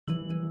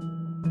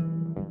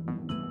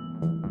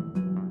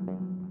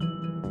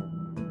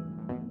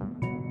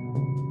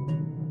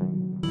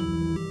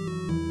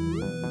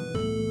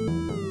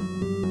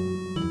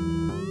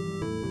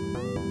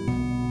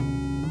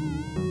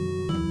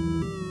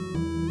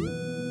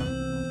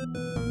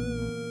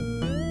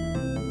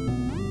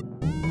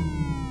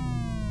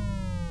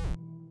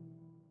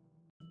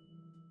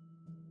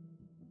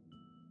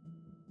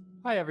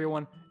Hi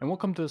everyone, and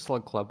welcome to the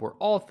Slug Club, where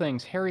all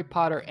things Harry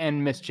Potter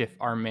and mischief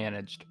are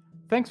managed.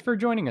 Thanks for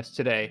joining us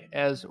today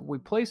as we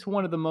place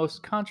one of the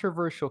most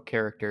controversial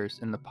characters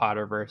in the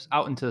Potterverse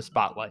out into the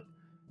spotlight.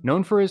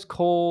 Known for his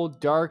cold,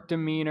 dark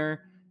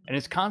demeanor and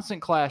his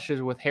constant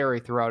clashes with Harry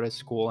throughout his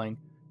schooling,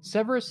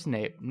 Severus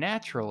Snape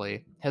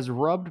naturally has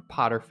rubbed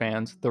Potter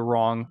fans the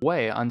wrong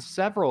way on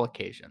several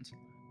occasions.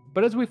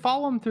 But as we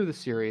follow him through the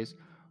series,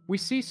 we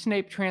see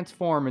Snape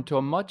transform into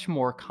a much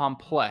more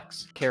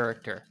complex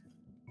character.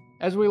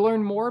 As we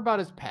learn more about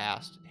his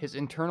past, his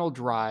internal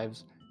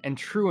drives, and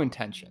true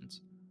intentions,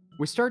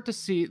 we start to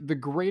see the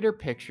greater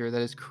picture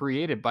that is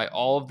created by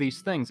all of these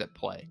things at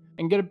play,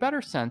 and get a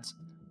better sense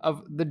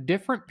of the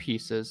different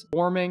pieces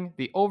forming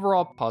the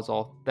overall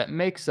puzzle that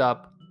makes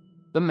up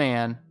the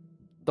man,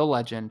 the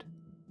legend,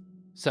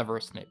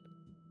 Severus Snape.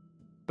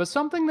 But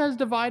something that has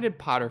divided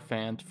Potter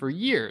fans for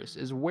years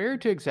is where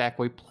to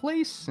exactly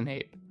place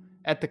Snape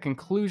at the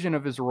conclusion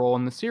of his role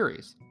in the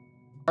series.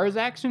 Are his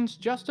actions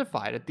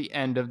justified at the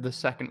end of the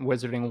Second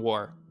Wizarding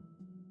War?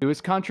 Do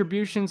his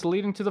contributions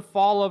leading to the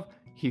fall of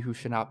He Who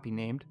Should Not Be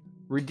Named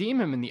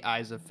redeem him in the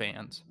eyes of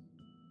fans?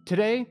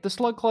 Today, the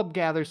Slug Club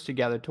gathers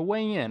together to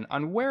weigh in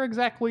on where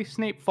exactly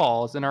Snape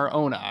falls in our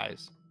own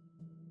eyes.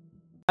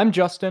 I'm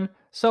Justin,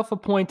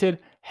 self-appointed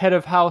head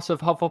of House of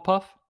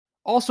Hufflepuff.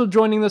 Also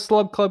joining the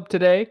Slug Club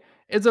today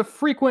is a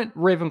frequent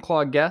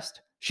Ravenclaw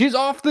guest. She's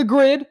off the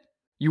grid.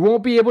 You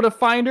won't be able to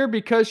find her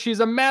because she's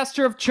a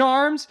master of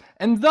charms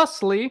and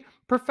thusly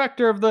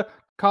perfecter of the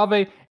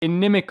Cave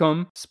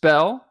Inimicum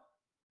spell.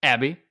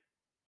 Abby.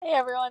 Hey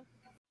everyone.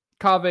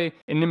 Cave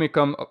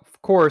Inimicum, of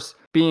course,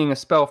 being a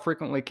spell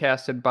frequently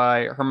casted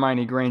by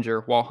Hermione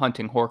Granger while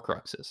hunting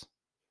Horcruxes.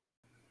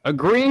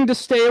 Agreeing to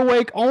stay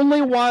awake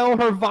only while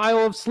her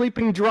vial of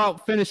sleeping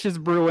draught finishes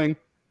brewing.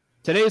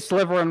 Today's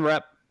Slytherin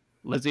rep,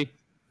 Lizzie.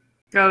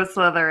 Go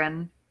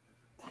Slytherin.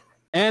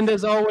 And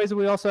as always,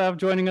 we also have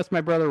joining us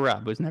my brother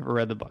Rob, who's never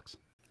read the books.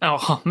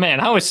 Oh man,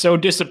 I was so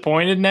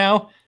disappointed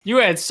now. You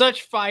had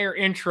such fire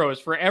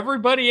intros for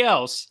everybody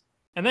else,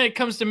 and then it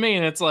comes to me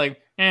and it's like,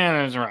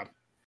 there's Rob.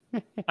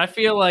 I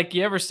feel like,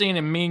 you ever seen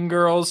in Mean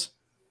Girls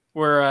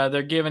where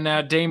they're giving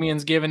out,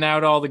 Damien's giving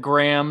out all the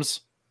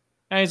grams,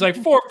 and he's like,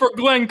 4 for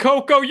Glen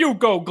Coco, you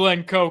go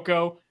Glen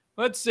Coco.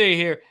 Let's see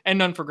here, and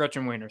none for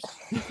Gretchen Wieners.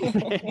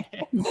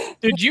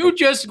 Did you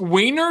just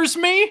Wieners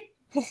me?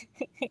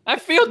 I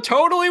feel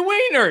totally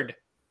wienered.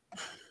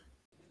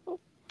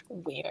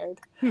 Weird.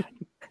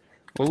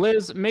 Well,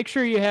 Liz, make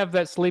sure you have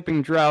that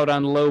sleeping draught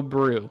on low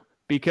brew,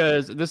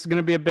 because this is going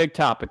to be a big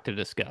topic to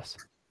discuss.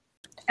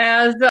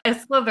 As a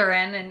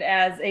Slytherin and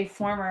as a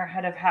former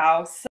head of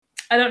house,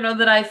 I don't know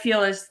that I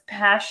feel as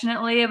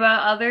passionately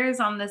about others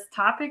on this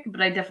topic,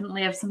 but I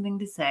definitely have something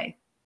to say.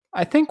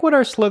 I think what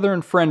our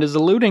Slytherin friend is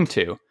alluding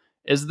to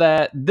is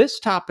that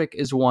this topic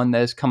is one that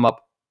has come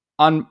up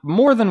on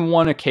more than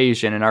one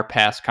occasion in our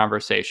past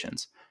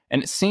conversations,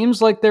 and it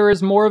seems like there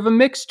is more of a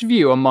mixed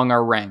view among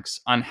our ranks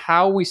on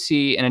how we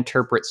see and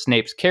interpret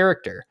Snape's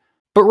character.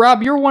 But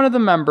Rob, you're one of the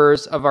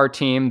members of our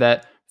team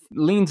that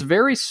leans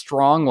very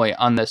strongly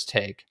on this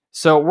take,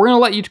 so we're going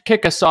to let you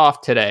kick us off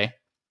today.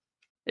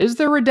 Is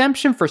there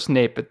redemption for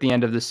Snape at the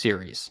end of the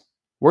series?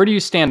 Where do you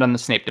stand on the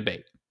Snape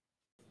debate?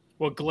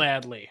 Well,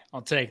 gladly,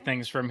 I'll take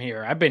things from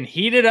here. I've been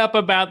heated up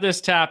about this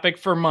topic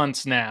for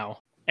months now,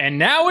 and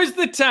now is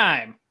the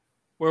time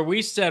where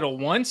we settle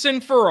once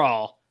and for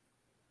all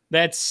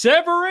that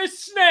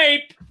Severus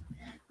Snape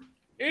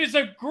is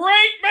a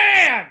great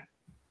man!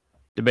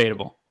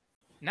 Debatable.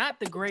 Not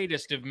the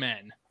greatest of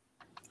men,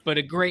 but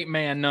a great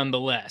man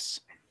nonetheless.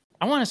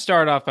 I want to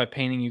start off by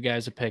painting you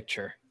guys a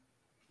picture.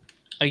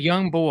 A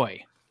young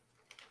boy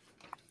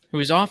who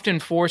is often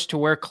forced to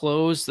wear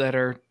clothes that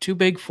are too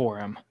big for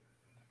him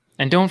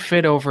and don't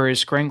fit over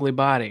his scrangly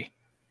body.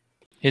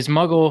 His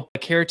muggle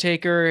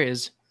caretaker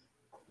is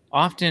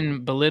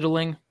often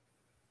belittling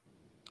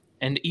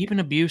and even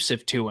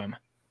abusive to him.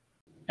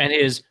 And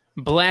his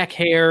black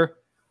hair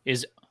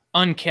is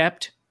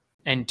unkept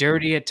and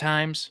dirty at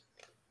times.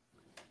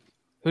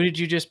 Who did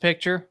you just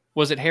picture?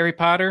 Was it Harry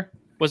Potter?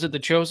 Was it the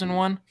Chosen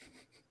One?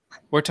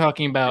 We're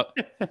talking about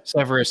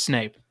Severus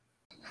Snape.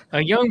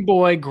 A young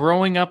boy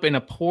growing up in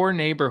a poor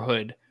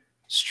neighborhood,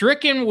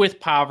 stricken with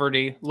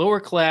poverty, lower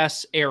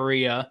class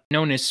area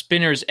known as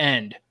Spinner's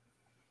End,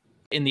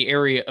 in the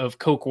area of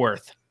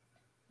Cokeworth,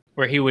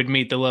 where he would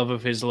meet the love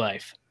of his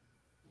life.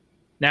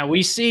 Now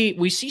we see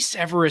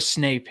Severus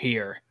Snape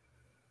here,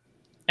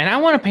 and I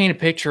want to paint a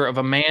picture of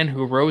a man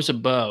who rose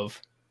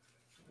above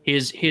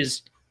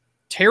his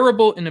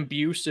terrible and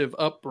abusive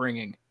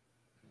upbringing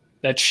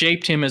that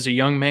shaped him as a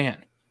young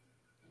man,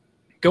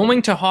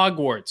 going to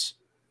Hogwarts,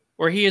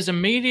 where he is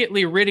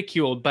immediately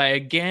ridiculed by a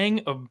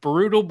gang of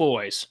brutal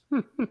boys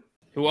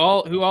who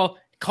all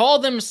call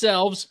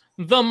themselves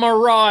the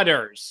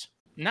Marauders.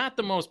 Not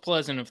the most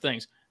pleasant of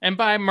things. And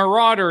by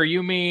marauder,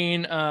 you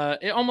mean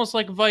almost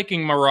like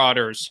Viking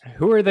marauders.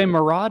 Who are they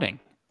marauding?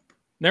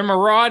 They're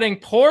marauding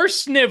poor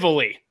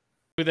Snively,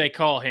 who they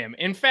call him.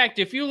 In fact,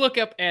 if you look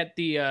up at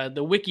the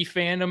Wiki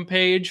Fandom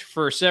page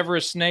for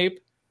Severus Snape,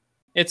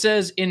 It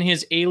says in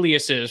his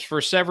aliases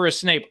for Severus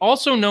Snape,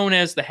 also known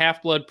as the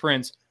Half-Blood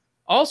Prince,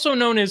 also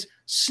known as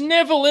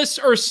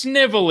Snivelus or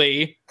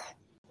Snively,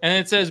 and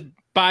it says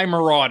by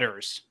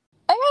Marauders.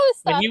 I gotta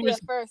When stop he you was-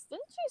 first.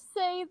 Didn't you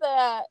say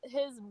that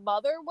his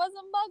mother was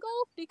a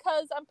Muggle?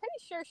 Because I'm pretty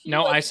sure she.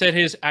 No, was... I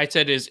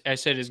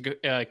said his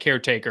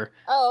caretaker.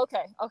 Oh,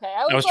 okay.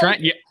 I was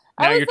trying. Yeah,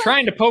 now you're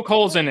trying to poke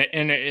holes in it,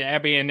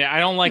 Abby, and I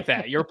don't like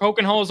that. You're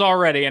poking holes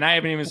already, and I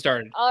haven't even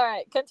started. All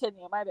right,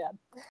 continue. My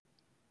bad.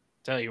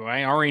 Tell you,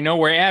 I already know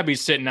where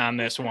Abby's sitting on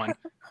this one.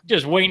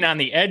 Just waiting on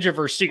the edge of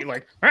her seat,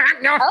 like,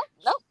 no. Oh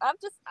no, I'm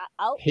just.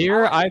 I'll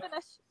finish.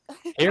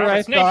 Here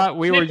I Snape- thought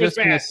we were Snape was just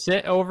going to bad.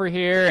 sit over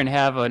here and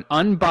have an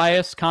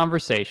unbiased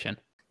conversation.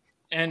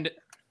 And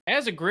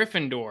as a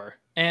Gryffindor,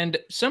 and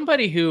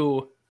somebody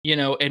who,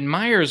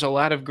 admires a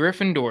lot of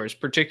Gryffindors,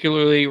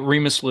 particularly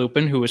Remus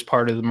Lupin, who was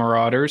part of the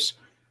Marauders,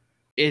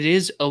 it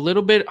is a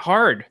little bit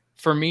hard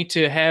for me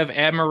to have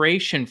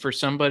admiration for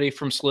somebody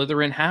from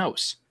Slytherin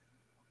House.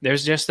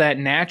 There's just that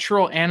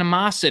natural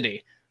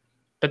animosity.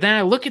 But then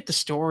I look at the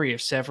story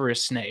of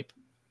Severus Snape,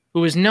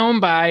 who is known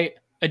by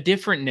a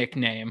different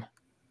nickname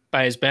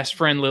by his best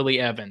friend Lily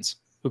Evans,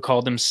 who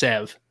called him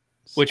Sev,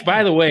 which,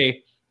 by the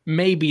way,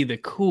 may be the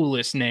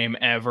coolest name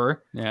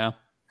ever. Yeah.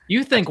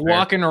 You think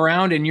walking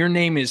around and your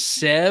name is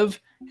Sev,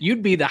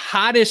 you'd be the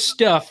hottest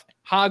stuff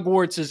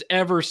Hogwarts has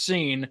ever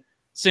seen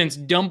since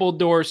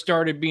Dumbledore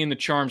started being the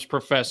charms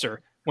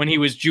professor when he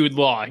was Jude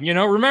Law.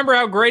 Remember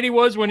how great he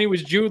was when he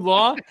was Jude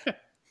Law?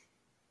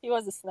 He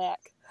was a snack.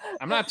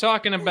 I'm not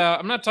talking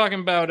about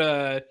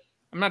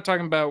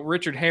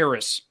Richard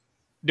Harris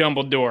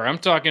Dumbledore. I'm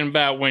talking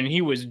about when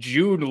he was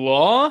Jude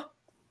Law,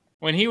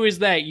 when he was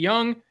that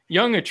young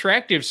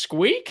attractive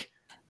squeak.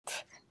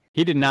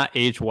 He did not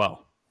age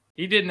well.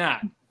 He did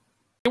not.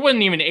 It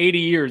wasn't even 80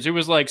 years. It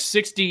was like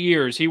 60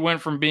 years. He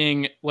went from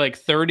being like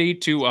 30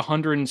 to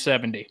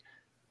 170.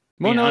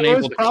 Well, Being no, it unable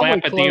was to probably clap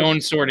at the close.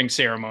 own sorting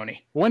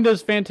ceremony. When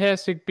does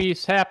Fantastic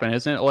Beasts happen?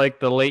 Isn't it like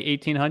the late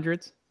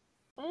 1800s?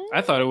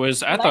 I thought it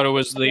was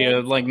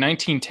the like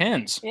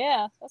 1910s.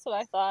 Yeah, that's what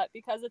I thought,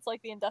 because it's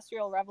like the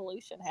Industrial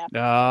Revolution happened.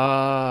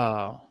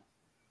 Oh.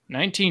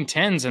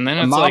 1910s, and then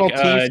A it's Model like T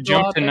still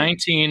jump out to there?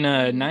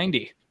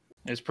 1990.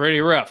 It's pretty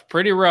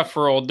rough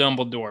for old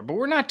Dumbledore. But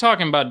we're not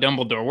talking about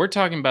Dumbledore. We're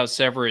talking about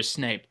Severus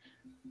Snape.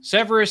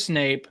 Severus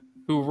Snape,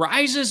 who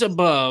rises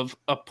above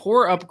a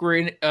poor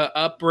upbringing,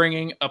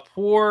 a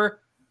poor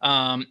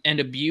and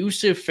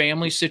abusive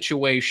family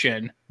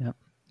situation, Yep.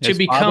 to His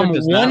father become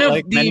does one not of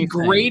like many the things.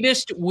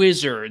 greatest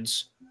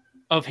wizards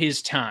of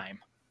his time.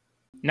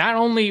 Not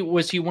only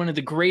was he one of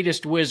the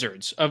greatest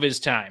wizards of his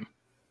time,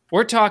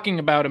 we're talking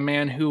about a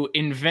man who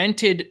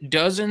invented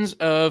dozens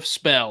of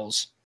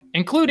spells,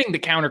 including the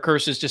counter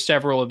curses to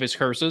several of his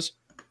curses.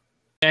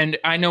 And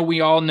I know we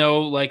all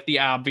know like the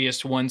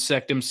obvious one,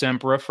 Sectum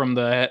Sempra from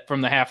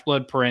the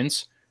Half-Blood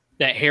Prince,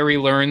 that Harry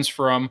learns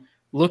from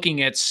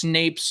looking at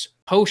Snape's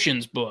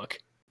potions book.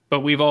 But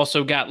we've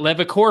also got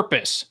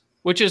Levicorpus,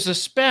 which is a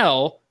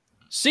spell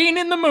seen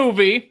in the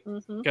movie,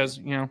 because,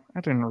 I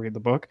didn't read the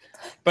book.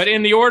 But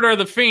in the Order of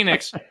the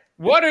Phoenix,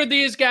 what are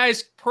these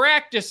guys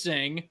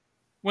practicing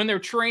when they're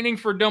training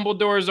for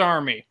Dumbledore's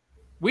army?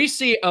 We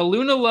see a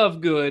Luna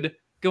Lovegood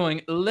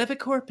going,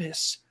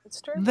 Levicorpus.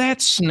 It's true.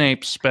 That's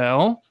Snape's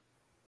spell.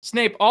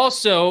 Snape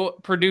also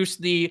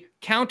produced the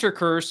counter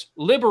curse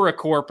Libera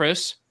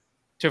Corpus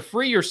to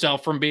free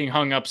yourself from being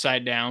hung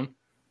upside down.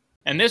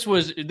 And this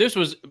was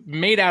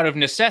made out of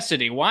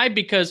necessity. Why?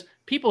 Because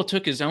people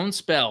took his own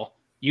spell,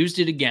 used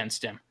it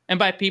against him. And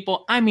by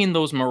people, I mean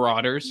those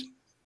marauders.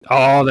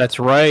 Oh, that's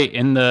right.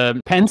 In the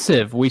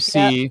pensive, we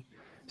see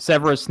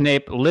Severus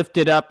Snape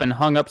lifted up and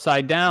hung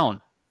upside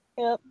down.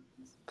 Yep.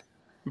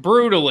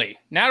 Brutally.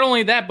 Not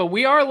only that, but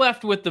we are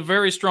left with the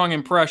very strong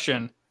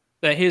impression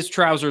that his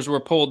trousers were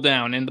pulled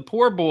down. And the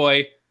poor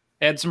boy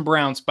had some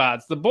brown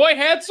spots. The boy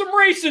had some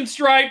racing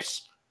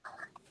stripes.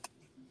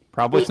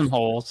 Probably some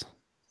holes.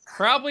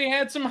 Probably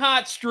had some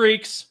hot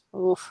streaks.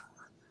 Oof.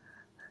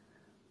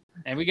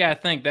 And we got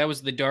to think that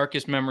was the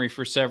darkest memory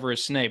for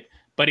Severus Snape.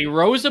 But he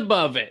rose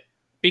above it,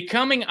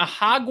 becoming a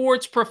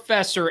Hogwarts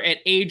professor at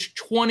age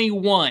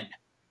 21.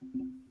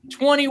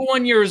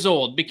 21 years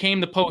old,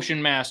 became the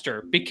potion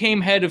master,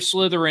 became head of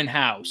Slytherin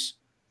House.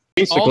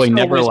 Basically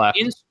never left.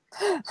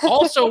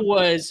 Also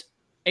was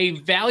a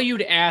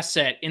valued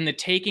asset in the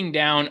taking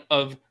down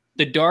of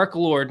the Dark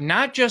Lord,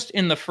 not just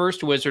in the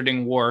first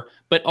Wizarding War,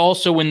 but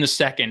also in the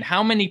second.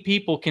 How many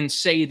people can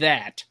say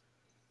that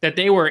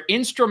they were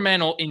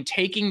instrumental in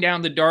taking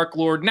down the Dark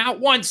Lord, not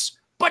once,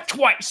 but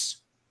twice?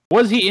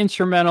 Was he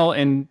instrumental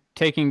in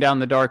taking down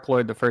the Dark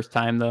Lord the first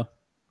time, though?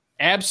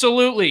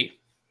 Absolutely.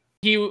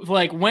 He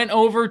went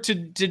over to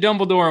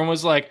Dumbledore and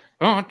was like,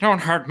 "Oh, don't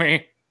hurt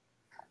me."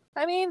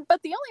 I mean,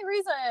 but the only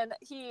reason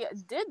he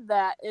did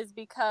that is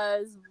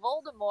because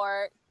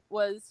Voldemort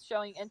was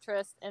showing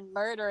interest in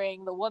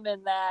murdering the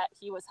woman that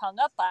he was hung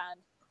up on.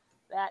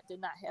 That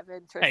did not have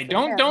interest. Hey, in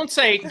him. don't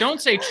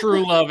say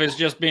true love is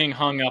just being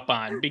hung up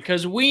on,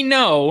 because we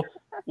know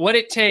what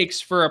it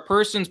takes for a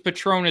person's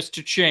Patronus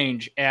to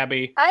change,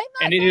 Abby. I'm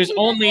not And it saying is he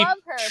didn't only love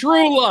her,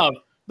 true love.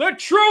 The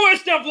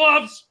truest of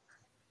loves.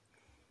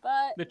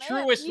 But The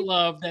man, truest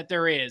love that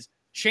there is.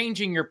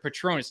 Changing your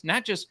Patronus.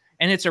 Not just,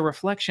 and it's a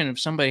reflection of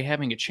somebody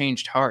having a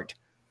changed heart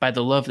by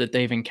the love that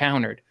they've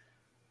encountered.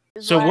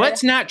 So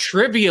let's not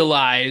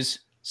trivialize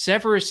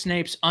Severus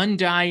Snape's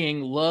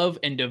undying love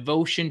and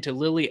devotion to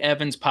Lily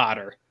Evans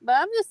Potter. But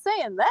I'm just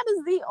saying, that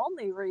is the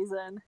only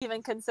reason he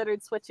even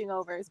considered switching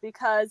over, is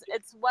because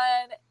it's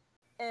when,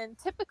 in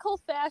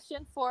typical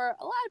fashion for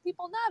a lot of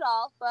people, not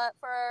all, but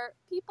for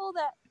people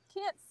that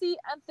can't see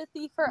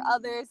empathy for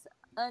others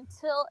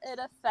until it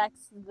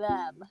affects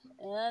them.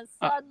 And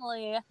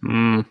suddenly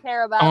you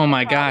care about Oh the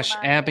my problem gosh,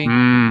 on Abby.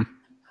 hand.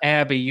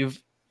 Abby,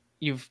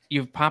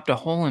 you've popped a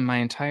hole in my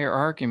entire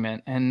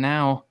argument, and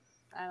now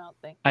I don't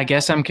think I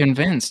guess I'm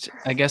convinced.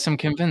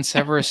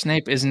 Severus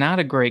Snape is not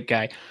a great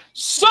guy.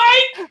 Psych!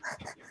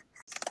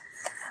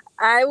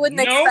 I wouldn't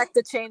Nope. expect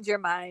to change your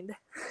mind.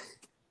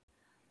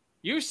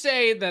 You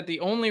say that the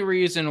only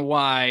reason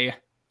why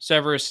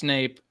Severus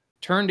Snape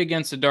turned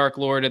against the Dark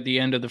Lord at the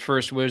end of the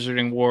First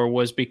Wizarding War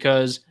was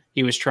because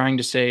he was trying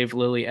to save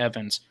Lily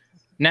Evans.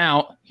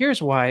 Now,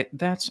 here's why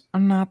that's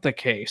not the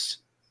case.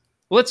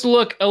 Let's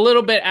look a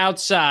little bit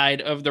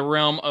outside of the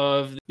realm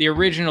of the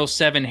original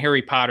 7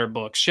 Harry Potter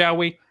books, shall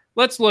we?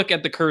 Let's look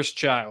at The Cursed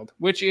Child,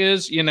 which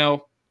is,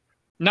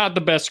 not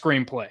the best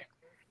screenplay.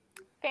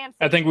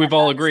 I think we've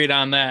all agreed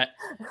on that.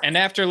 And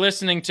after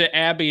listening to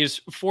Abby's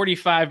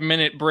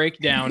 45-minute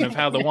breakdown of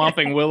how the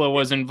Whomping Willow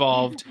was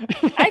involved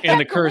in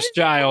The Cursed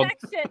Child,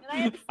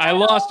 I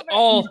lost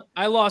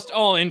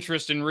all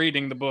interest in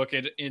reading the book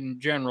in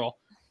general.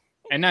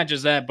 And not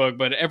just that book,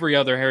 but every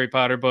other Harry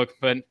Potter book.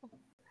 But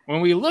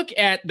when we look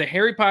at the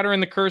Harry Potter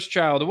and the Cursed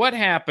Child, what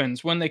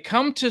happens when they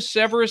come to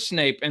Severus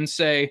Snape and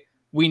say,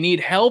 we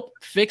need help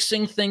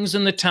fixing things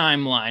in the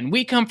timeline?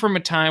 We come from a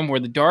time where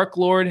the Dark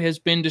Lord has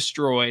been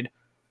destroyed.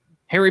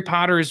 Harry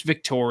Potter is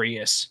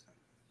victorious.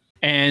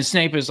 And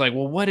Snape is like,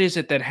 well, what is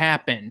it that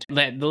happened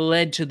that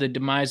led to the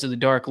demise of the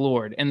Dark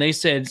Lord? And they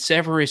said,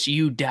 Severus,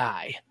 you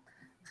die.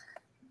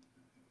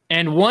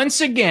 And once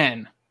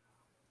again,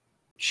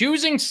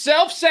 choosing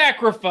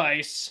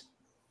self-sacrifice,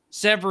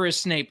 Severus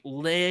Snape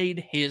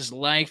laid his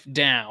life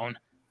down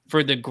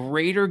for the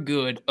greater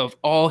good of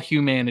all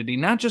humanity,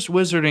 not just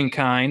wizarding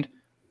kind,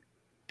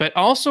 but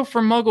also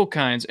for muggle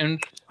kinds.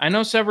 And I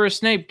know Severus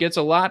Snape gets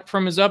a lot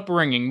from his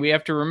upbringing. We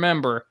have to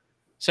remember,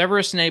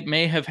 Severus Snape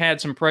may have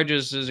had some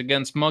prejudices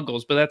against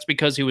muggles, but that's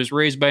because he was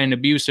raised by an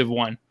abusive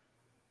one.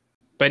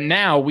 But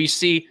now we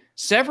see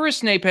Severus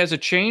Snape has a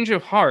change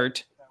of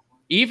heart,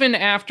 even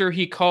after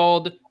he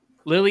called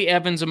Lily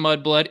Evans a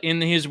mudblood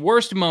in his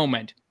worst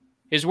moment,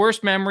 his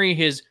worst memory,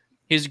 his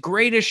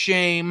greatest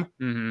shame.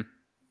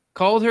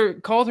 Called her a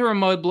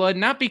mudblood,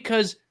 not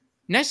because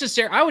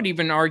I would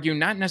even argue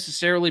not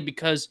necessarily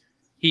because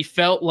he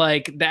felt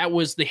like that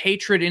was the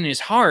hatred in his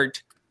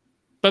heart,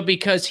 but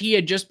because he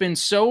had just been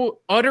so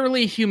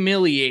utterly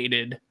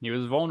humiliated. He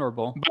was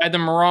vulnerable. By the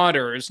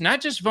Marauders. Not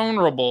just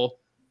vulnerable,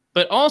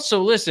 but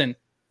also, listen,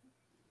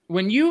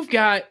 when you've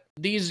got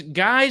these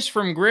guys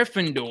from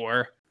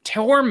Gryffindor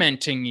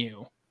tormenting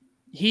you,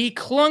 he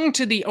clung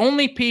to the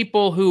only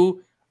people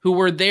who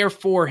were there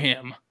for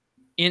him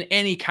in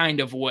any kind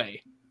of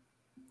way.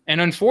 And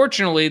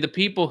unfortunately, the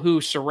people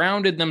who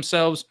surrounded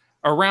themselves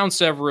around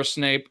Severus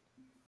Snape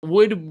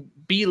would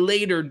be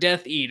later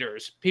Death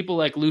Eaters. People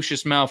like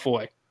Lucius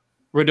Malfoy,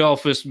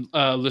 Rodolphus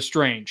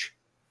Lestrange.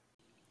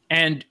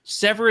 And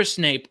Severus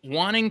Snape,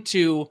 wanting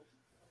to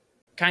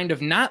kind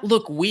of not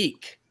look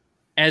weak,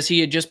 as he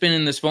had just been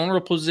in this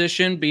vulnerable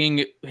position,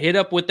 being hit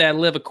up with that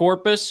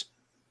Levicorpus,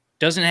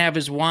 doesn't have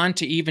his wand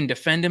to even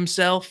defend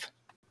himself.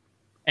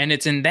 And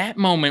it's in that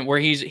moment where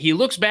he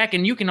looks back,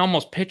 and you can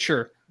almost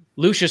picture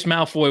Lucius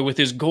Malfoy with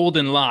his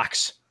golden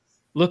locks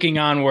looking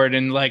onward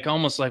and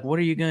almost like, what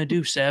are you going to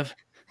do, Sev?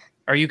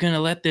 Are you going to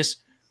let this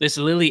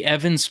Lily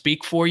Evans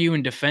speak for you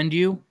and defend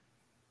you?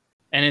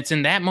 And it's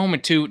in that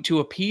moment to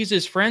appease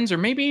his friends, or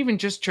maybe even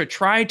just to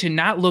try to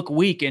not look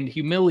weak and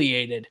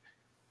humiliated,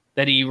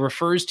 that he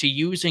refers to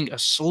using a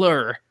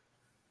slur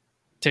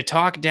to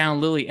talk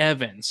down Lily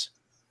Evans.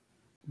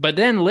 But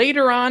then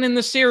later on in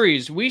the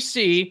series, we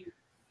see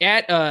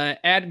at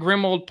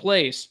Grimmauld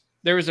Place,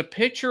 there is a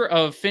picture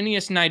of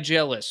Phineas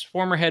Nigellus,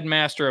 former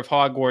headmaster of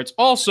Hogwarts,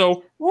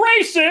 also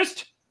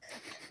racist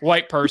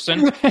white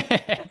person.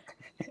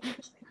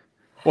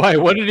 Why?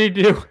 What did he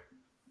do?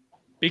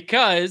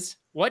 Because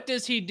what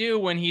does he do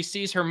when he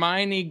sees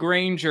Hermione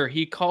Granger?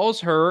 He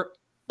calls her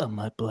a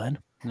mudblood.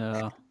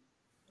 No.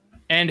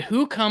 And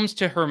who comes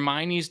to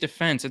Hermione's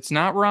defense? It's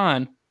not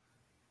Ron.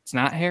 It's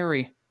not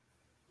Harry.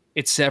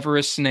 It's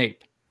Severus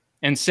Snape.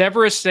 And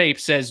Severus Snape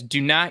says,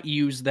 do not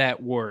use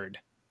that word.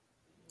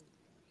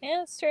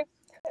 Yeah, it's true.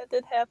 That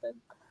did happen.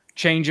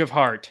 Change of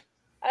heart.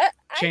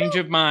 Change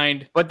of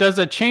mind. But does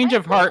a change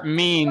of heart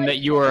mean that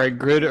you are a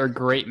good or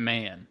great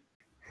man?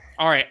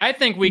 All right, I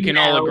think we can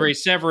all agree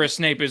Severus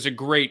Snape is a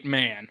great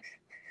man.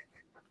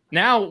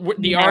 Now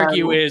the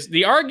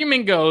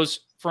argument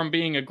goes from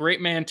being a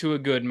great man to a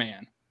good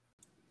man.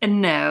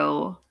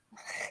 No.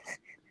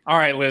 All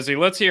right, Lizzie,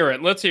 let's hear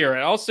it. Let's hear it.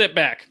 I'll sit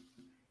back.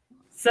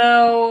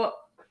 So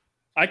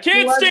I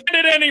can't stand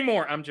it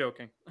anymore. I'm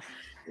joking.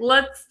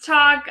 let's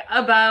talk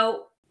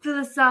about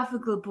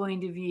philosophical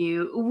point of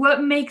view.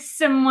 What makes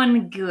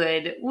someone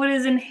good? What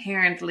is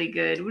inherently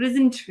good? What is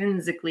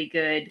intrinsically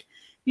good?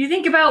 You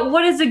think about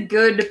what is a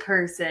good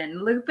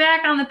person. Look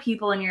back on the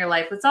people in your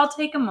life. Let's all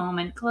take a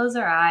moment, close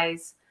our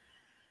eyes.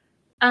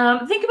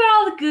 Think about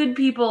all the good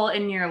people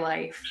in your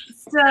life.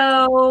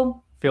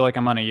 So I feel like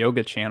I'm on a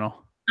yoga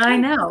channel. I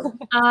know.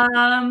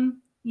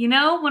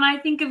 When I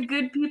think of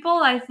good people,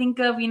 I think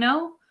of,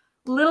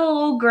 little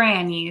old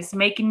grannies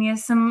making you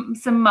some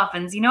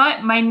muffins. You know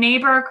what? My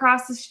neighbor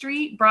across the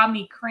street brought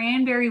me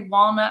cranberry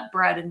walnut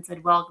bread and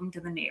said, "Welcome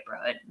to the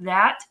neighborhood."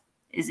 That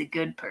is a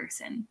good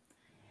person.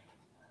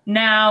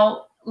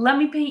 Now, let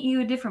me paint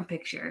you a different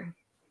picture.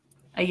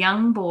 A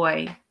young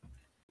boy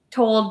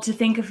told to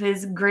think of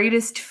his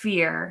greatest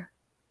fear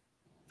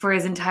for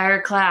his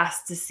entire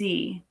class to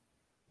see.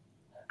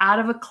 Out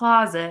of a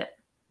closet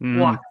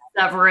walked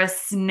Severus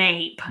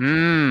Snape.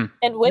 And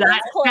with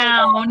his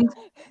clothing.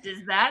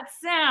 Does that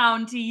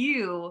sound to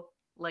you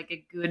like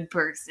a good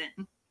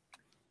person?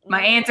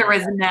 My answer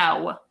is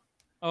no.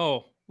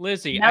 Oh,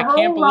 Lizzie, Neville I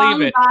can't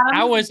believe it. Longbottom's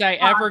How was I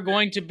ever father.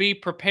 going to be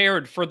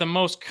prepared for the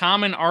most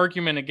common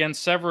argument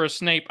against Severus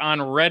Snape on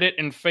Reddit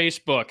and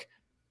Facebook?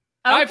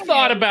 I've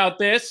thought about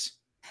this.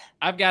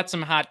 I've got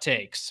some hot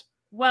takes.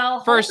 Well,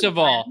 First of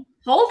all.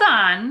 Hold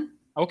on.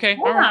 Okay.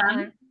 Hold all right, on. all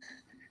right.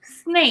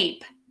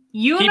 Snape.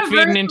 Keep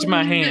feeding into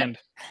my hand.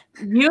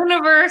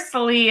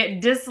 Universally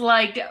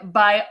disliked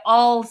by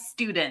all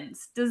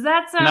students. Does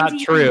that sound Not to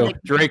you true.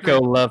 like Draco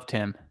loved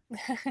him.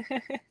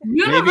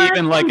 Maybe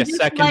even like a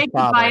second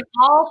father. By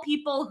all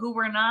people who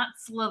were not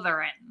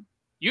Slytherin.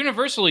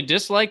 Universally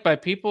disliked by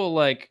people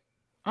like,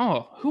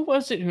 who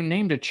was it who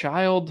named a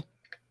child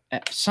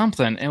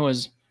something? It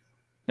was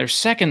their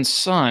second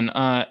son.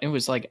 It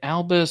was like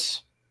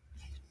Albus.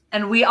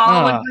 And we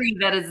all agree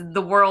that is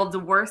the world's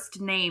worst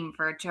name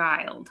for a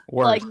child.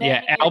 Worst.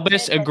 Yeah,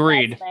 Albus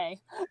agreed.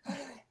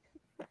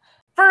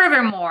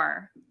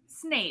 Furthermore,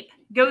 Snape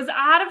goes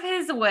out of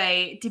his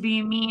way to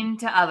be mean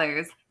to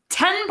others.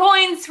 10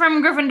 points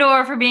from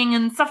Gryffindor for being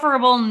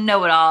insufferable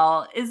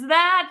know-it-all. Is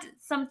that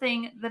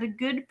something that a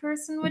good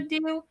person would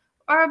do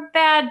or a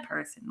bad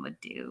person would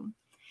do?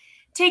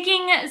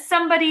 Taking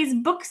somebody's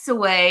books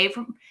away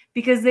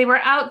because they were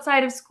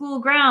outside of school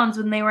grounds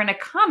when they were in a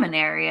common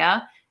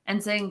area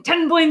and saying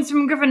 10 points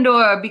from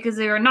Gryffindor because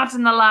they were not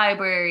in the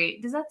library.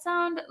 Does that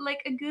sound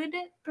like a good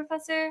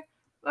professor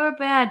or a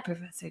bad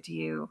professor to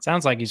you?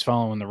 Sounds like he's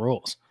following the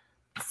rules.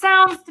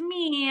 Sounds to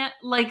me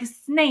like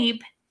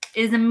Snape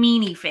is a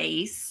meanie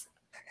face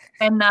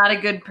and not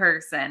a good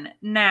person.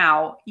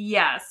 Now,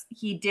 yes,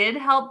 he did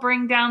help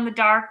bring down the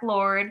Dark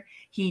Lord.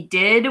 He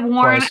did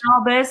warn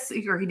Albus,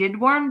 or he did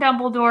warn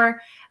Dumbledore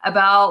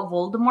about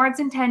Voldemort's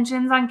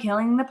intentions on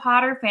killing the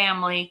Potter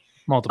family.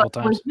 Multiple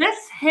times. Was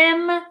this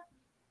him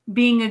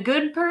being a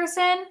good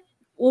person,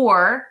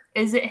 or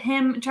is it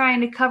him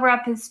trying to cover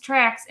up his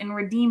tracks and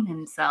redeem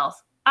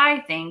himself? I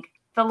think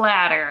the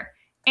latter.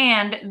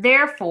 And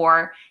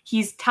therefore,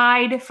 he's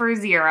tied for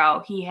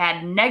 0. He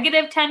had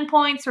negative 10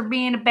 points for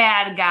being a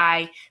bad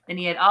guy. Then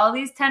he had all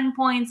these 10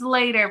 points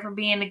later for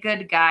being a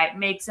good guy. It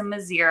makes him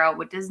a 0,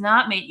 which does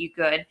not make you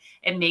good.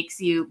 It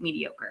makes you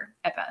mediocre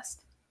at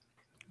best.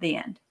 The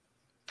end.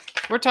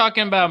 We're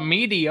talking about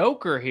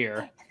mediocre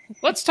here.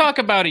 Let's talk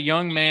about a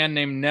young man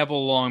named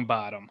Neville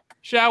Longbottom,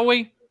 shall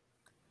we?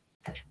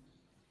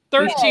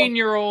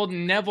 13-year-old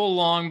Neville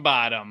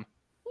Longbottom.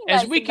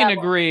 As we can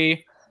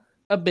agree,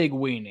 a big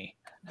weenie.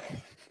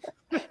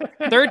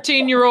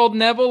 13-year-old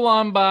Neville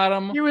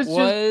Longbottom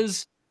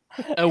was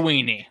a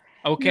weenie,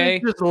 okay?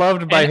 He was just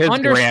loved by his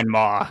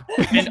grandma.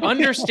 And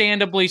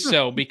understandably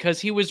so,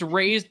 because he was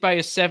raised by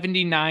a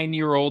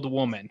 79-year-old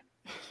woman.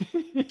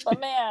 But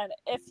man,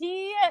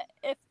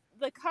 if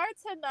the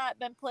cards had not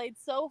been played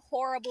so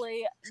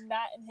horribly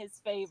not in his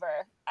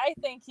favor, I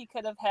think he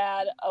could have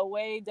had a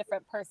way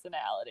different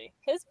personality.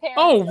 His parents.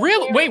 Oh,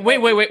 really?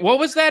 Wait. What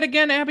was that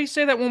again, Abby?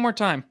 Say that one more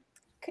time.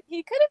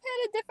 He could have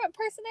had a different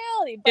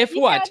personality. But if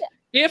what?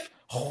 If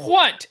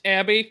what,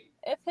 Abby?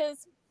 If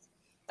his,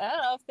 I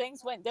don't know, if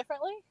things went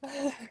differently.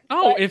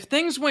 If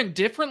things went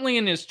differently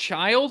in his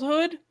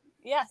childhood?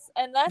 Yes,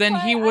 and that's then why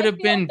he would have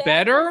been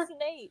better?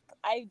 Snape.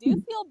 I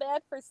do feel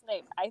bad for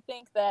Snape. I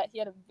think that he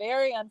had a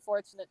very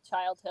unfortunate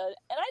childhood,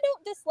 and I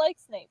don't dislike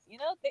Snape. You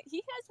know, he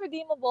has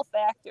redeemable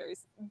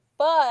factors,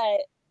 but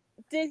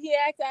did he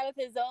act out of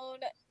his own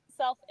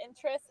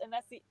self-interest, and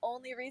that's the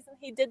only reason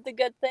he did the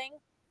good thing?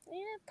 Yeah,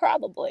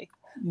 probably.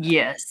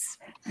 Yes.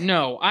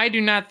 No, I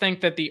do not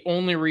think that the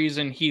only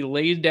reason he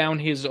laid down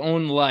his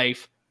own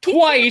life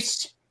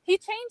twice. He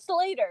changed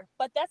later,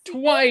 but that's the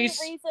only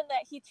reason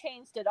that he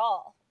changed at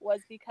all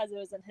was because it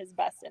was in his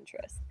best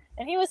interest.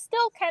 And he was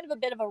still kind of a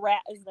bit of a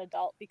rat as an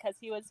adult because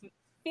he was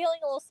feeling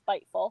a little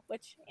spiteful,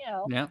 which,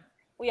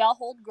 We all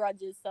hold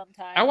grudges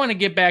sometimes. I want to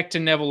get back to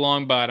Neville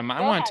Longbottom. I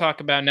Go want ahead. to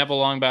talk about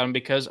Neville Longbottom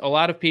because a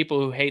lot of people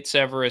who hate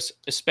Severus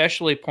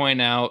especially point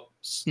out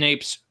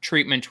Snape's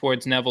treatment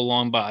towards Neville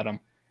Longbottom.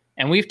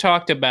 And we've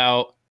talked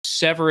about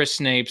Severus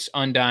Snape's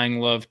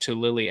undying love to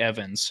Lily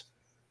Evans.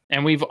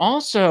 And we've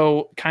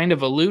also kind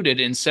of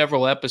alluded in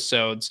several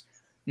episodes,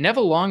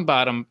 Neville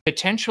Longbottom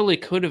potentially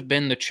could have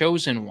been the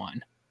chosen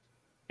one.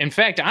 In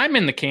fact, I'm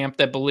in the camp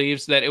that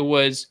believes that it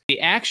was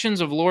the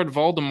actions of Lord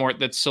Voldemort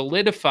that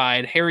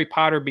solidified Harry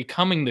Potter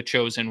becoming the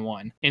chosen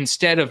one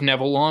instead of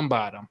Neville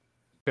Longbottom.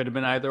 Could have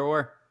been either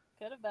or.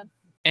 Could have been.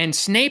 And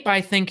Snape, I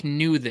think,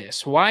 knew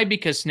this. Why?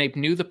 Because Snape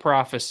knew the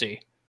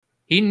prophecy.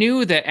 He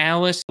knew that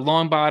Alice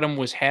Longbottom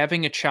was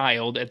having a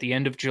child at the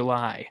end of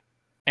July.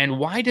 And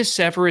why does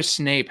Severus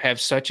Snape have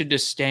such a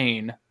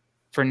disdain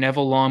for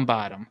Neville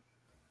Longbottom?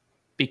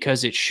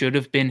 Because it should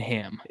have been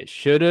him. It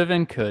should have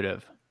and could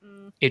have.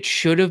 It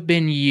should have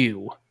been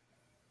you.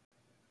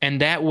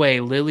 And that way,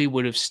 Lily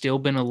would have still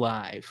been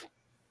alive.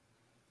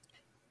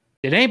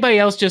 Did anybody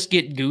else just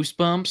get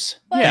goosebumps?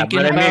 Yeah, thinking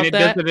but I mean, about it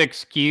that? doesn't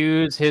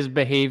excuse his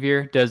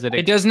behavior. Does it?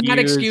 It does not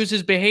excuse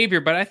his behavior,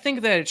 but I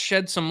think that it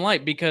sheds some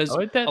light because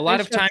a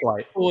lot of times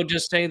people will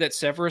just say that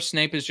Severus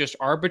Snape is just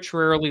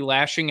arbitrarily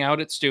lashing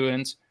out at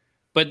students.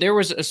 But there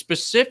was a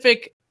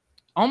specific,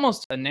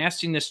 almost a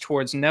nastiness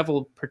towards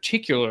Neville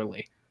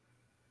particularly.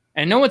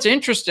 And know what's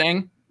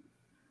interesting?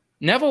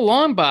 Neville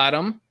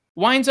Longbottom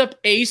winds up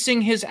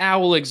acing his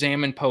owl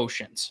exam in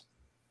potions.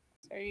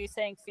 Are you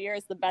saying fear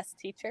is the best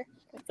teacher?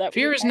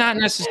 Fear is not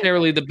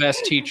necessarily the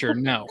best teacher,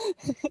 no.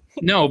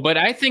 No, but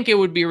I think it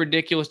would be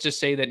ridiculous to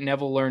say that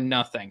Neville learned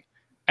nothing.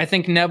 I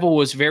think Neville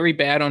was very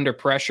bad under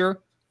pressure,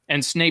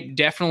 and Snape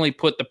definitely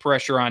put the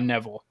pressure on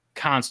Neville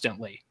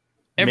constantly.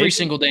 Every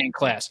single day in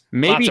class.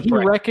 Maybe he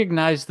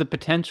recognized the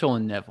potential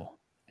in Neville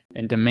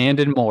and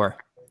demanded more.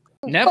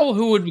 Neville,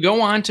 who would go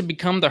on to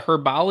become the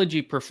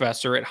herbology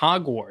professor at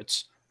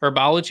Hogwarts.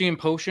 Herbology and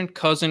potion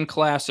cousin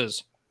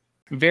classes.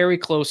 Very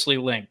closely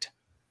linked.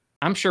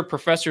 I'm sure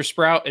Professor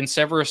Sprout and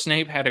Severus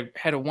Snape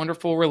had a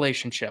wonderful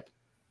relationship.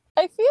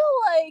 I feel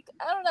like,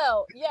 I don't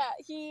know, yeah,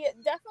 he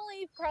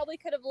definitely probably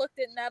could have looked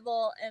at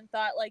Neville and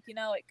thought, like, you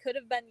know, it could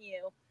have been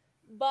you.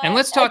 But and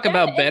let's talk again,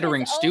 about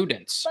bettering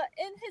students. But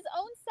in his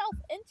own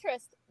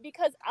self-interest,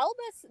 because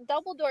Albus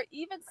Dumbledore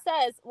even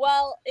says,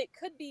 well, it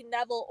could be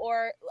Neville,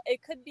 or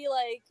it could be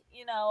like,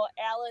 you know,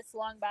 Alice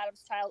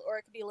Longbottom's child, or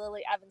it could be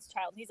Lily Evans'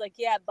 child. He's like,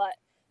 yeah, but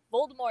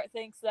Voldemort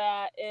thinks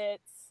that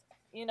it's,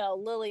 you know,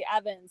 Lily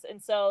Evans,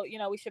 and so, you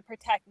know, we should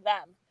protect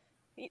them.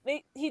 He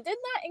did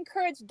not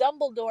encourage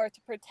Dumbledore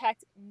to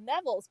protect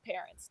Neville's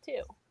parents,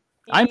 too.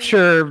 I'm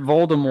sure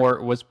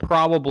Voldemort was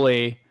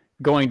probably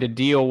going to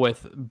deal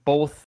with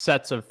both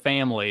sets of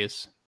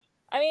families.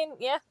 I mean,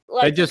 yeah.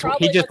 Like,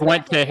 he just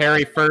went to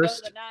Harry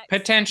first.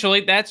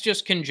 Potentially, that's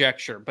just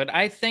conjecture. But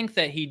I think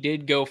that he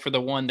did go for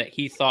the one that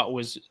he thought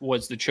was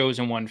the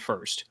chosen one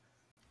first.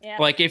 Yeah.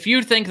 Like, if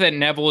you think that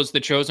Neville is the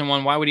chosen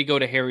one, why would he go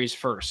to Harry's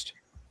first?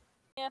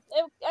 Yeah,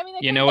 I mean,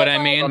 you know what I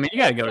mean? I mean, you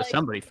got to go to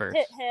somebody first.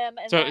 Hit him,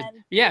 and so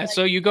then, yeah,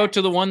 so you go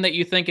to the one that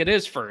you think it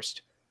is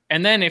first,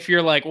 and then if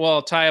you're like, well,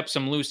 I'll tie up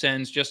some loose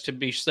ends just to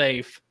be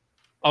safe,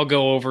 I'll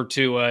go over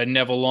to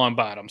Neville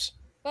Longbottom's.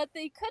 But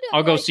they could have.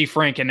 I'll go see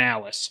Frank and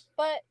Alice.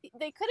 But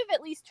they could have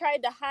at least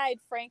tried to hide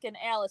Frank and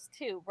Alice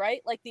too,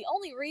 right? Like, the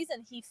only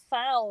reason he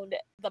found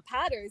the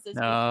Potters is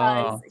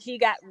because he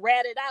got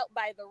ratted out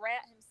by the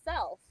rat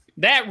himself.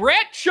 That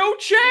rat, Cho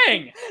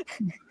Chang.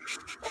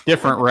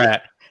 Different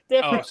rat.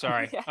 Different. Oh,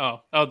 sorry. Yeah.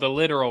 Oh, the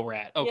literal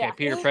rat. Okay, yeah.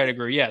 Peter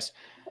Pettigrew. Yes.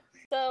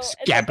 So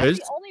that's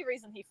the only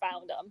reason he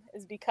found him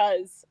is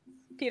because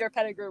Peter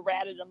Pettigrew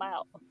ratted him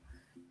out.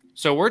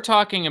 So we're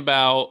talking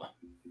about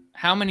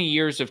how many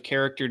years of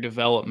character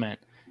development.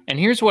 And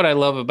here's what I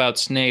love about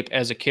Snape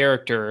as a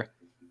character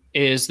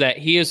is that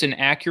he is an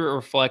accurate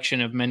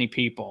reflection of many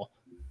people.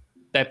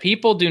 That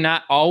people do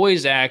not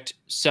always act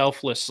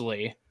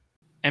selflessly,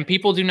 and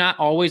people do not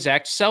always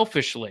act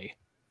selfishly.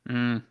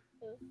 Mm.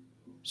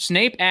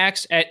 Snape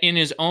acts in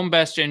his own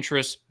best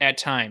interest at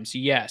times,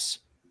 yes.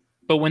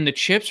 But when the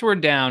chips were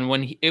down,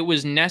 when it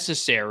was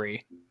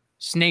necessary,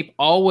 Snape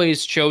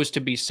always chose to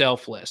be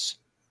selfless.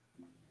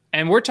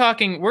 And we're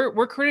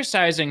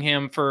criticizing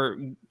him for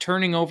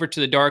turning over to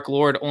the Dark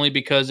Lord only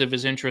because of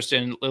his interest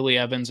in Lily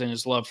Evans and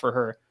his love for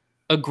her.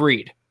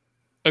 Agreed.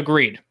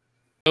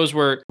 Those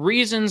were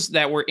reasons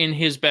that were in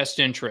his best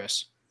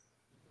interest.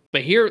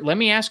 But here, let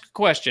me ask a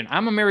question.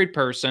 I'm a married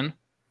person.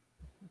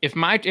 If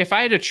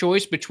I had a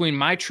choice between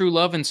my true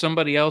love and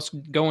somebody else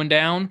going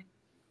down,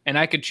 and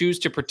I could choose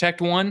to protect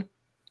one,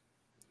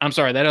 I'm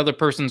sorry, that other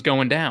person's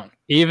going down.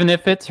 Even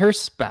if it's her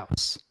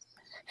spouse.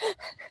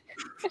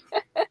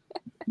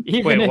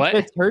 Even if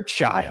it's her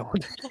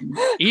child.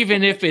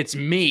 Even if it's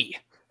me,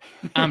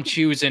 I'm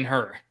choosing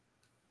her.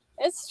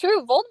 It's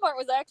true. Voldemort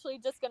was actually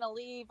just going to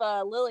leave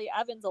Lily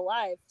Evans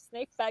alive.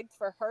 Snape begged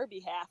for her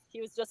behalf.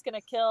 He was just going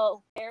to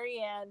kill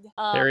Harry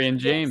and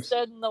James.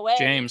 Stood in the way,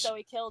 James. So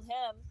he killed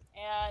him.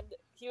 And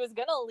he was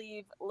going to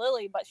leave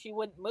Lily, but she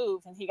wouldn't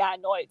move, and he got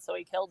annoyed, so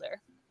he killed her.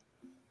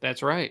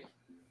 That's right.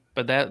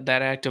 But that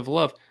act of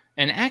love.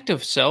 an act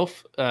of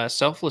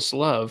selfless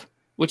love,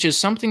 which is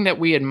something that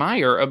we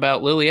admire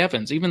about Lily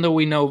Evans, even though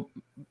we know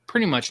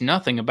pretty much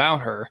nothing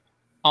about her.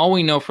 All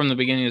we know from the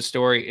beginning of the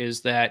story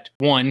is that,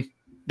 one,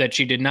 that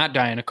she did not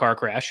die in a car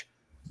crash.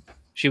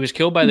 She was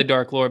killed by the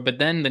Dark Lord, but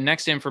then the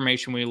next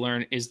information we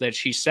learn is that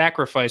she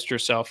sacrificed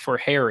herself for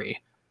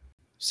Harry.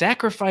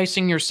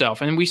 Sacrificing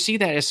yourself, and we see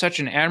that as such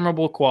an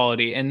admirable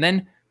quality, and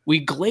then we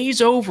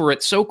glaze over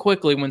it so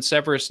quickly when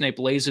Severus Snape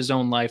lays his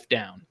own life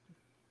down.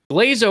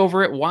 Glaze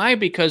over it. Why?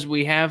 Because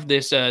we have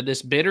this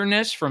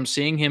bitterness from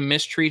seeing him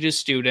mistreat his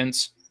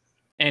students.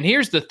 And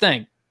here's the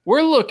thing.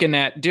 We're looking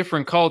at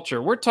different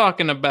culture. We're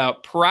talking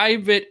about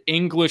private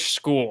English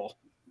school.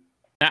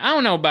 Now, I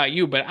don't know about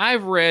you, but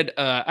I've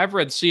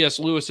read C.S.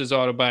 Lewis's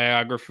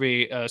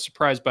autobiography,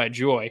 Surprised by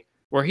Joy,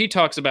 where he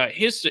talks about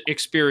his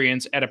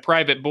experience at a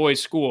private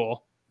boys'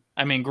 school.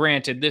 I mean,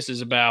 granted, this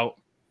is about,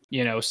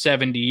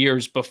 70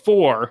 years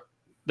before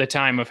the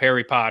time of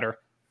Harry Potter,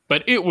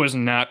 but it was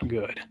not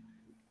good.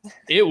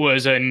 It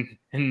was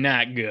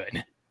not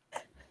good.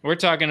 We're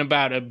talking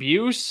about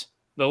abuse,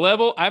 the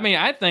level. I mean,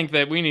 I think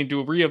that we need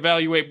to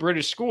reevaluate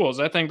British schools.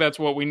 I think that's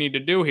what we need to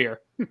do here.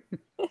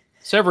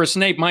 Severus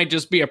Snape might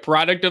just be a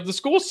product of the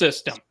school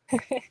system.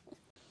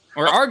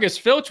 Or Argus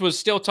Filch was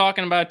still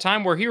talking about a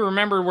time where he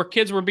remembered where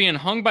kids were being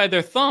hung by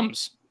their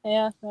thumbs.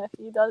 Yeah,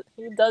 he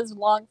does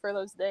long for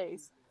those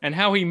days. And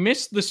how he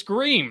missed the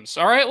screams.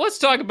 All right, let's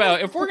talk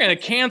about, if we're going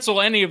to cancel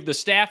any of the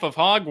staff of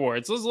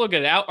Hogwarts, let's look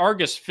at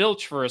Argus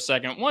Filch for a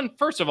second. One,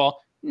 first of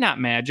all, not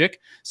magic.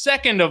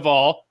 Second of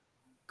all,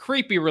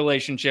 creepy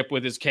relationship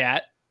with his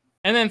cat.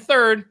 And then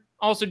third,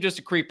 also just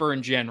a creeper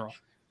in general.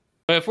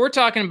 But if we're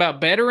talking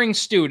about bettering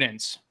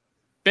students,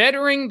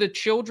 bettering the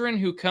children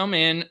who come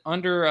in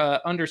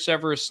under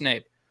Severus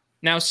Snape.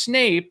 Now,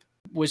 Snape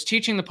was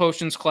teaching the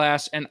potions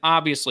class, and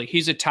obviously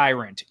he's a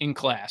tyrant in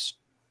class.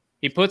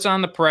 He puts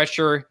on the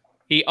pressure.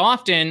 He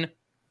often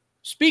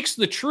speaks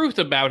the truth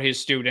about his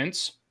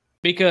students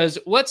because,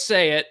 let's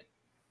say it,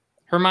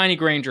 Hermione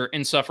Granger,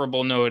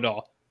 insufferable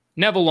know-it-all.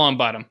 Neville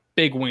Longbottom,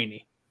 big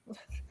weenie.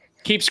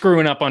 Keep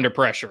screwing up under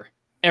pressure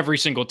every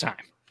single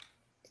time.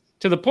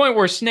 To the point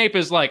where Snape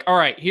is like, all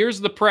right,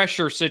 here's the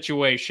pressure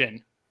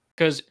situation.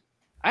 Because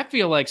I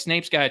feel like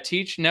Snape's got to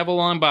teach Neville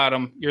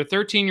Longbottom, you're a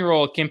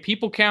 13-year-old, can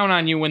people count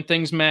on you when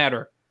things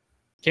matter?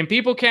 Can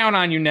people count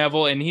on you,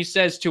 Neville? And he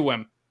says to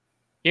him,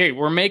 hey,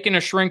 we're making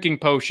a shrinking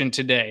potion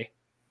today.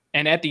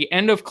 And at the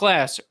end of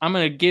class, I'm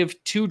going to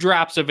give 2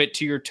 drops of it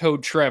to your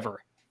toad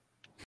Trevor.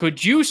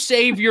 Could you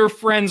save your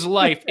friend's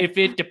life if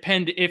it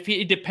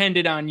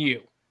depended on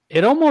you?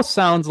 It almost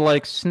sounds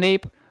like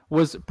Snape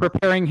was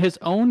preparing his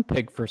own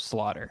pig for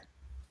slaughter.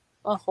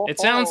 It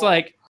sounds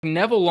like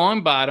Neville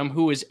Longbottom,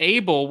 who was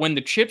able, when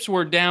the chips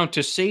were down,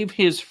 to save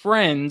his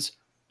friends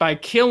by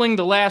killing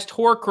the last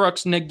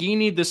Horcrux,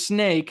 Nagini the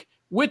Snake,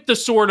 with the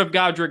sword of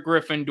Godric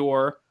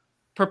Gryffindor,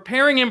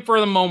 preparing him for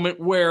the moment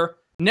where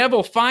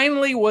Neville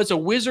finally was a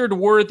wizard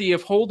worthy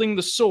of holding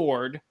the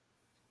sword.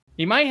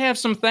 He might have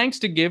some thanks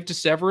to give to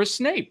Severus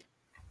Snape.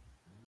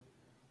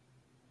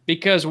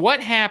 Because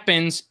what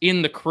happens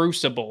in the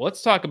Crucible?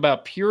 Let's talk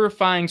about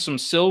purifying some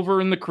silver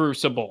in the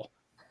Crucible.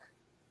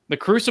 The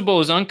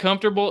Crucible is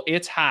uncomfortable.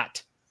 It's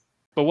hot.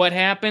 But what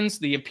happens?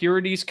 The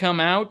impurities come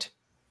out,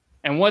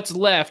 and what's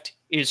left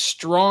is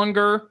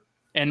stronger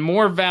and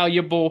more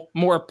valuable,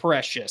 more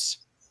precious.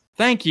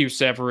 Thank you,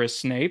 Severus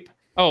Snape.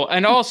 Oh,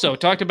 and also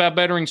talked about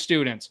bettering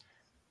students.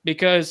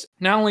 Because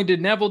not only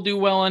did Neville do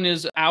well on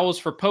his owls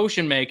for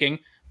potion making,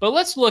 but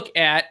let's look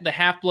at the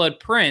Half-Blood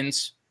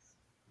Prince.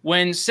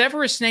 When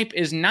Severus Snape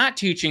is not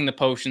teaching the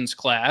potions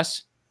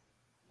class,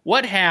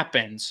 what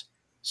happens?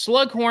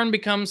 Slughorn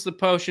becomes the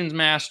potions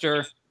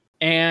master,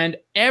 and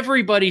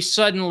everybody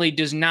suddenly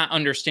does not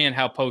understand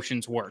how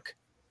potions work.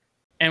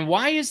 And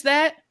why is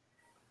that?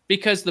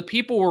 Because the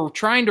people were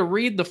trying to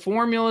read the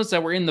formulas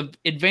that were in the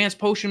Advanced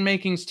Potion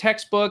Making's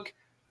textbook,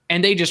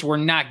 and they just were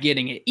not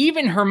getting it.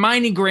 Even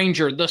Hermione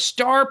Granger, the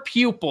star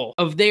pupil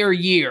of their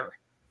year,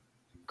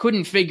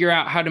 couldn't figure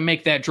out how to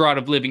make that draught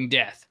of living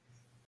death.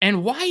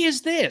 And why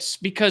is this?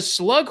 Because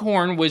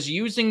Slughorn was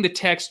using the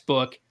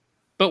textbook,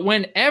 but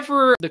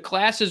whenever the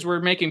classes were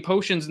making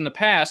potions in the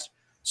past,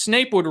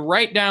 Snape would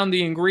write down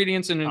the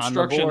ingredients and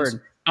instructions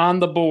on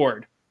the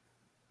board.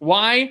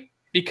 Why?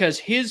 Because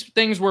his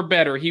things were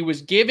better. He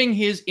was giving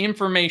his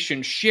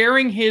information,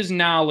 sharing his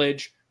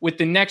knowledge with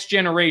the next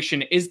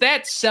generation. Is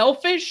that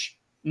selfish?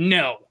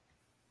 No.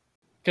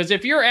 Because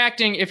if you're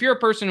a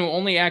person who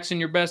only acts in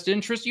your best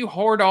interest, you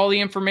hoard all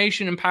the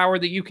information and power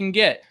that you can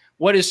get.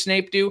 What does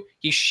Snape do?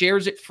 He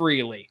shares it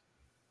freely.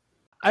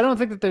 I don't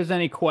think that there's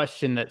any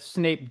question that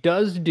Snape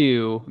does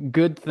do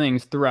good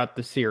things throughout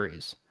the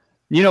series.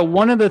 You know,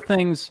 one of the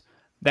things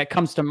that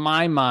comes to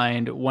my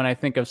mind when I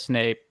think of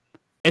Snape,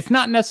 it's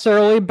not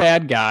necessarily a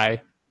bad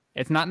guy.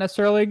 It's not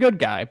necessarily a good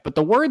guy. But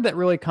the word that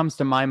really comes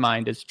to my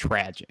mind is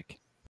tragic.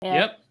 Yeah.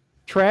 Yep.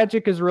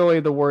 Tragic is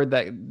really the word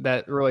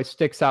that really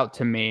sticks out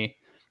to me.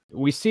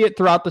 We see it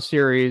throughout the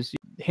series,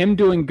 him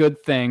doing good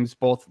things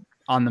both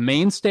on the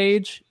main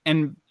stage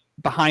and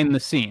behind the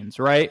scenes,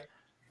 right?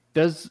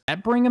 Does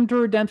that bring him to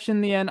redemption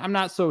in the end? I'm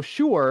not so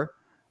sure,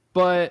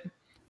 but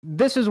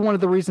this is one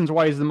of the reasons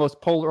why he's the most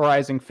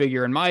polarizing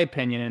figure, in my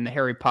opinion, in the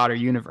Harry Potter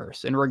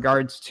universe in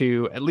regards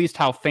to at least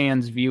how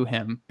fans view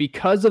him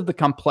because of the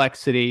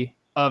complexity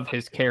of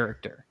his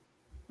character.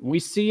 We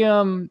see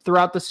him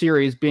throughout the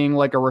series being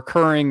like a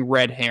recurring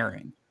red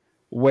herring,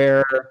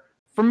 where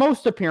for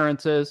most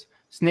appearances,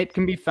 Snape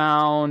can be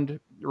found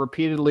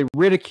repeatedly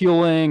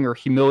ridiculing or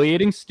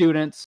humiliating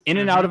students in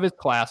and out of his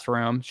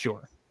classroom,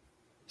 sure.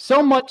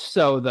 So much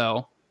so,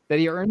 though, that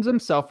he earns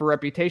himself a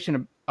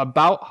reputation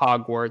about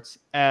Hogwarts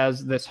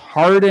as this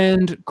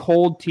hardened,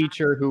 cold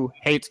teacher who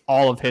hates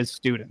all of his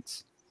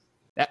students.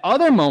 At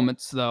other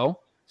moments, though,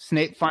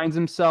 Snape finds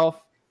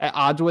himself at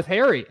odds with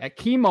Harry at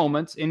key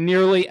moments in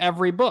nearly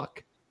every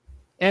book.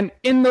 And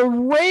in the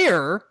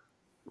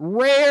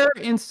rare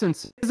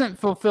instance isn't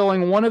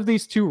fulfilling one of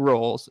these two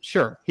roles,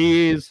 sure,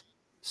 he's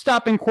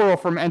stopping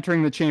Quirrell from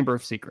entering the Chamber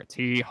of Secrets.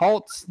 He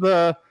halts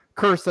the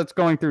curse that's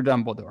going through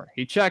Dumbledore.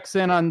 He checks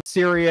in on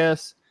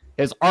Sirius,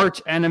 his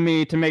arch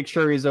enemy, to make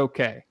sure he's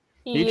okay.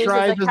 He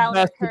tries his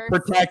best to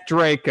protect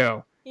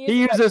Draco.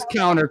 He uses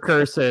counter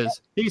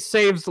curses. He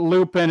saves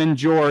Lupin and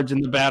George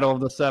in the Battle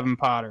of the Seven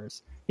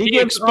Potters. He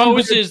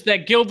exposes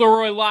that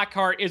Gilderoy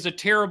Lockhart is a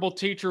terrible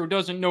teacher who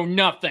doesn't know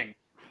nothing.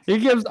 He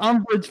gives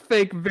Umbridge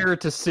fake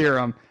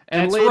Veritaserum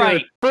and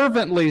later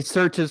fervently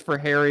searches for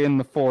Harry in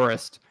the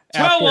forest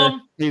after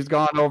he's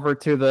gone over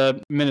to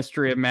the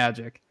Ministry of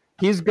Magic.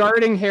 He's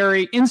guarding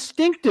Harry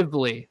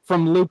instinctively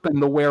from Lupin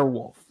the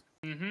werewolf.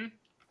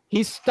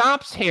 He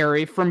stops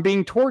Harry from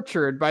being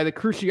tortured by the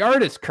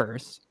Cruciatus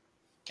curse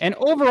and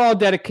overall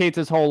dedicates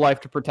his whole life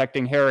to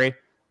protecting Harry,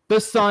 the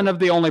son of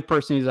the only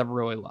person he's ever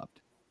really loved.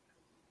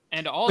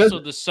 And also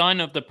the son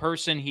of the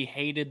person he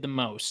hated the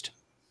most.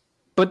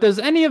 But does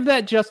any of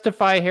that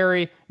justify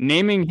Harry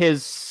naming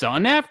his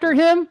son after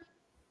him?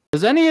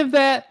 Does any of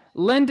that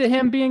lend to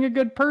him being a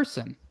good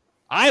person?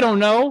 I don't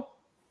know.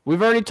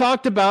 We've already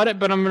talked about it,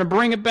 but I'm going to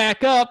bring it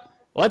back up.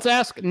 Let's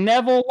ask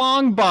Neville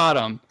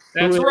Longbottom.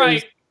 That's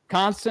right.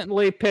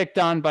 Constantly picked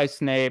on by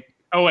Snape.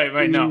 Oh,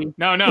 wait, no. We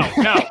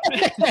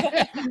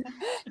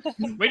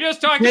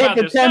just talked Snape about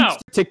this.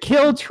 Attempts to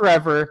kill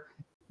Trevor,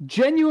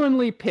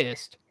 genuinely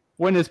pissed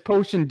when his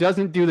potion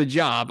doesn't do the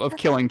job of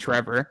killing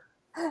Trevor.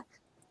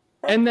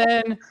 And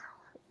then,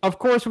 of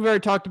course, we've already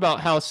talked about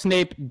how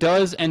Snape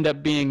does end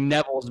up being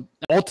Neville's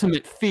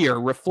ultimate fear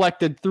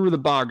reflected through the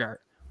Boggart,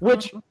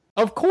 which,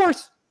 of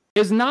course,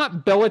 is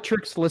not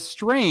Bellatrix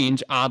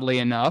Lestrange, oddly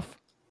enough,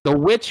 the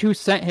witch who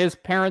sent his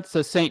parents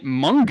to St.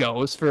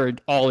 Mungo's for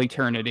all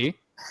eternity.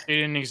 She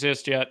didn't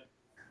exist yet.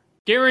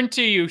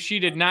 Guarantee you she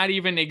did not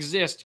even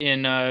exist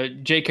in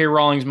J.K.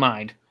 Rowling's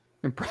mind.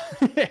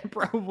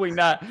 Probably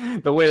not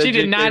the way that she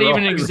did not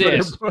even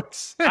exist.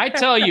 Books. I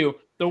tell you,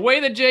 the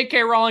way that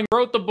J.K. Rowling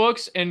wrote the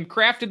books and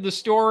crafted the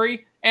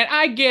story, and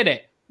I get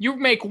it. You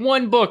make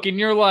one book and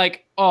you're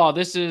like, oh,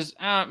 this is,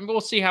 we'll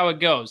see how it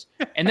goes.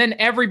 And then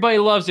everybody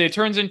loves it. It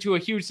turns into a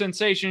huge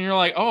sensation. And you're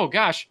like, oh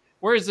gosh,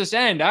 where does this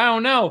end? I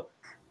don't know.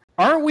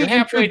 Aren't we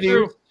halfway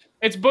through?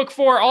 It's book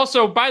 4.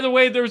 Also, by the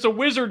way, there's a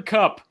wizard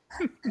cup.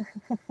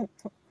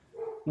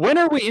 When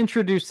are we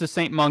introduced to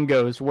St.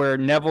 Mungo's where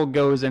Neville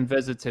goes and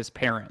visits his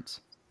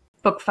parents?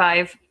 Book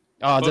 5.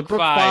 Oh, is it book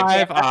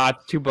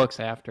 5? 2 books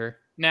after.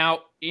 Now,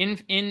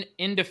 in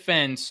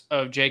defense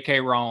of J.K.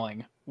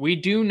 Rowling, we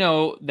do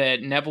know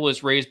that Neville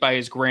is raised by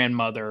his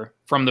grandmother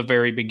from the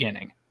very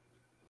beginning.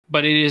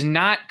 But it is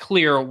not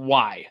clear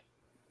why.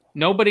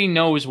 Nobody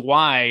knows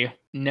why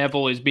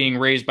Neville is being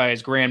raised by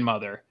his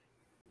grandmother.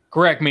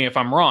 Correct me if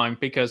I'm wrong,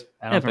 because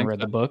I haven't read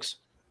the books.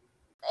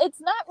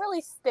 It's not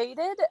really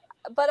stated,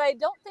 but I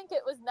don't think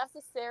it was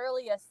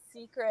necessarily a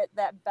secret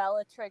that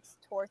Bellatrix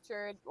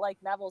tortured like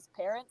Neville's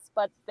parents,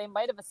 but they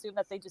might have assumed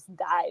that they just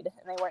died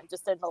and they weren't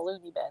just in the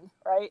loony bin,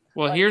 right?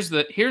 Well, like,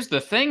 here's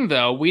the thing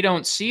though. We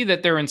don't see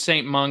that they're in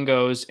St.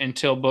 Mungo's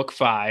until book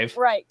 5.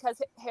 Right,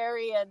 because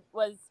Harry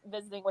was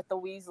visiting with the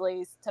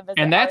Weasleys to visit.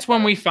 And that's Arthur.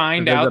 when we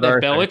find out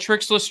that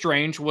Bellatrix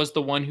Lestrange was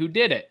the one who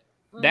did it.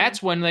 Mm-hmm.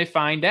 That's when they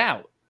find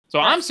out. So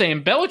I'm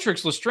saying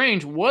Bellatrix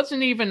Lestrange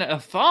wasn't even a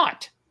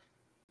thought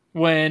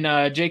when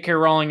J.K.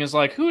 Rowling is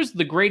like, who's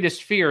the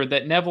greatest fear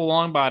that Neville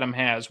Longbottom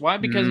has? Why?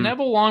 Because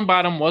Neville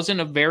Longbottom wasn't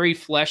a very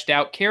fleshed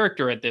out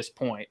character at this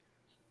point.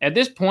 At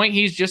this point,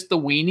 he's just the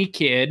weenie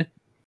kid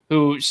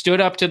who stood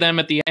up to them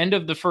at the end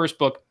of the first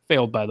book.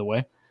 Failed, by the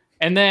way.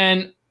 And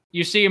then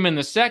you see him in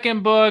the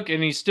second book,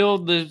 and he's still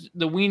the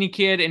weenie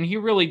kid, and he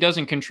really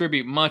doesn't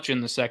contribute much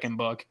in the second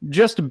book.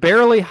 Just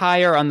barely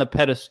higher on the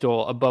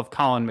pedestal above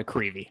Colin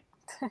McCreevy.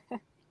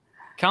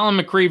 Colin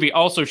McCreevy,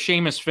 also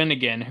Seamus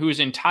Finnegan, whose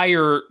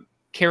entire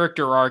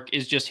character arc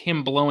is just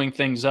him blowing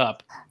things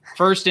up.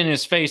 First in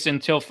his face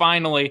until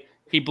finally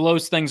he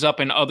blows things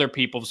up in other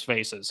people's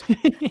faces.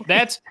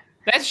 That's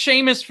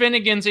Seamus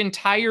Finnegan's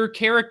entire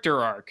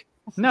character arc.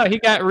 No, he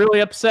got really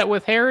upset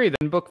with Harry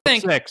in book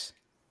 6.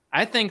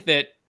 I think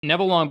that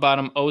Neville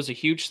Longbottom owes a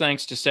huge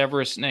thanks to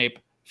Severus Snape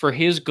for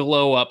his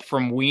glow up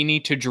from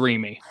weenie to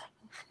dreamy.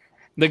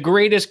 The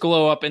greatest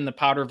glow up in the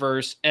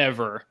Potterverse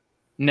ever,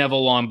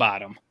 Neville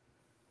Longbottom.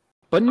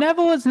 But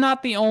Neville is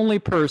not the only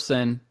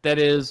person that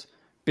has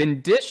been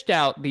dished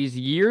out these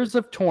years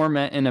of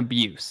torment and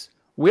abuse.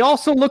 We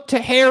also look to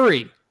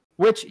Harry,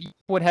 which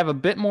would have a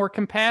bit more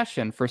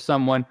compassion for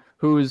someone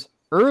whose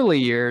early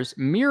years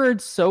mirrored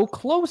so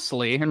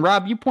closely. And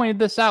Rob, you pointed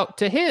this out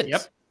to his.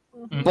 Yep.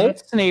 Mhm.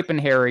 Both Snape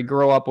and Harry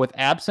grow up with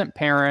absent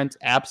parents,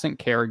 absent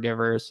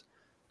caregivers,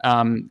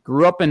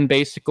 grew up in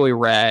basically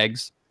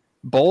rags,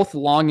 both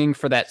longing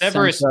for that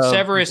Severus sense of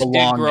did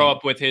grow belonging.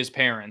 up with his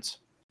parents.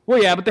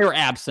 Well, yeah, but they were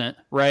absent,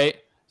 right?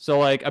 So,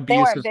 like, They abuse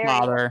weren't his very.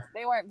 father.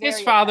 They weren't very.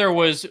 His father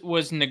affectionate.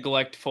 was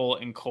neglectful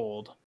and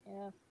cold.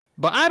 Yeah.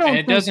 But I don't And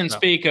it think doesn't so.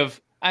 speak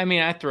of, I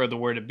mean, I throw the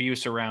word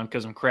abuse around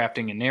because I'm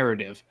crafting a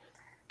narrative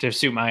to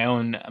suit my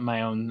own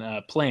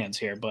plans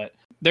here, but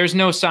there's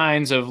no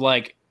signs of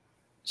like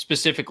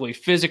specifically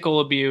physical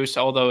abuse,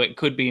 although it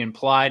could be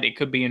implied, it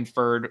could be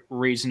inferred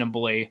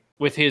reasonably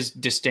with his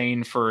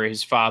disdain for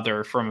his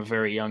father from a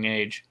very young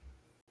age.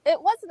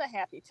 It wasn't a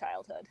happy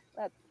childhood.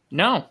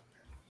 No.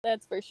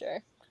 That's for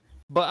sure.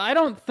 But I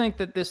don't think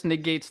that this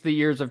negates the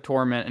years of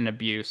torment and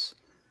abuse.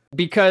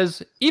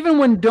 Because even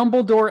when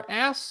Dumbledore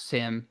asks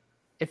him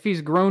if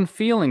he's grown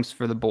feelings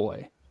for the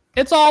boy,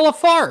 it's all a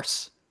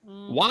farce.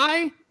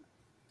 Why?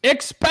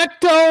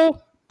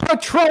 Expecto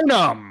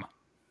Patronum!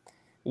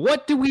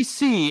 What do we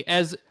see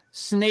as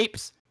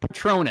Snape's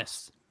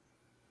Patronus?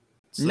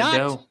 It's the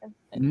dough.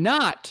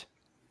 Not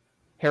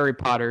Harry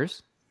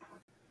Potter's,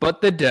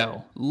 but the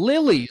dough.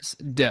 Lily's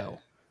dough.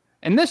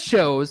 And this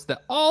shows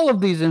that all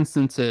of these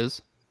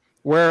instances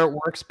where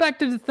we're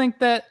expected to think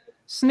that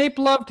Snape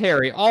loved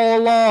Harry all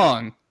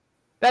along,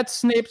 that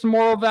Snape's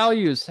moral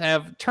values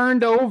have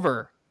turned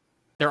over.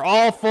 They're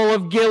all full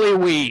of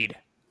gillyweed.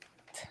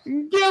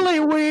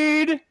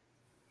 Gillyweed!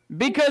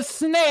 Because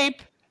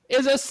Snape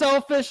is a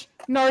selfish,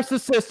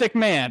 narcissistic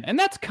man. And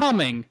that's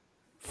coming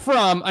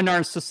from a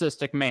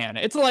narcissistic man.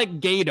 It's like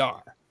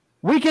gaydar.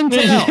 We can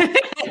tell.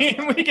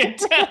 We can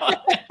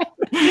tell.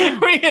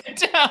 We can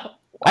tell.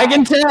 I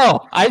can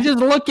tell. I just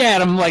look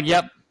at him like,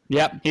 yep,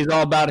 he's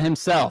all about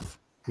himself.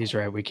 He's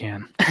right, we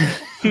can.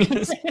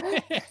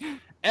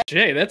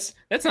 Jay, that's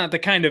not the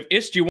kind of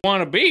ist you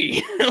want to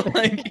be.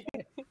 Like,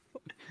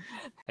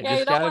 I Yeah, you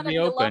just don't gotta wanna be be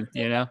open, lumped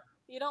you in. know?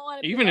 You don't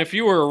want to. even if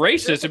you were a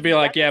racist, it'd be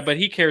like, yeah, but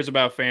he cares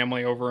about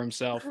family over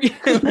himself.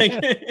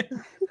 Like,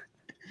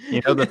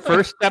 You know, the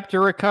first step to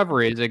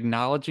recovery is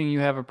acknowledging you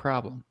have a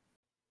problem.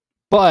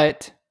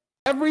 But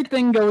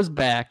everything goes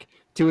back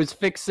to his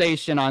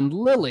fixation on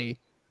Lily,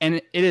 and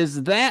it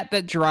is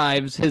that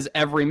drives his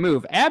every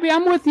move. Abby,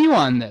 I'm with you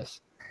on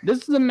this.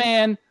 This is a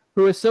man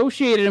who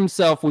associated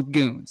himself with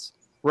goons,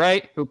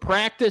 right? Who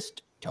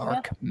practiced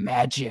dark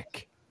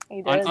magic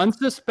He on did.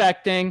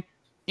 unsuspecting,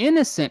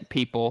 innocent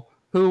people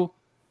who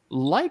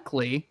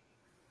likely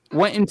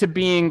went into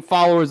being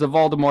followers of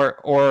Voldemort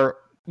or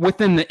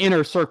within the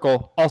inner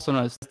circle, also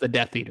known as the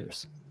Death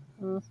Eaters.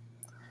 Mm.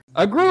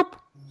 A group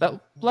that,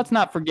 let's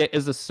not forget,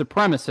 is a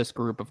supremacist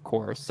group, of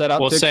course, set out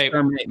to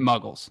exterminate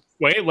Muggles.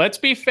 wait, let's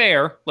be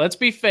fair. Let's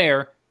be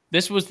fair.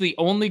 This was the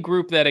only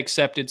group that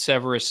accepted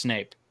Severus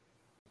Snape.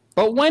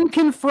 But when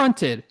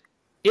confronted,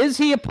 is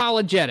he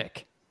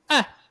apologetic?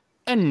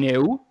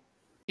 No.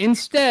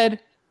 Instead,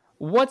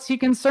 what's he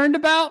concerned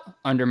about?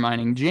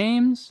 Undermining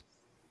James,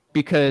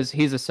 because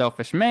he's a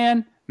selfish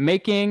man,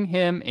 making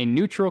him a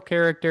neutral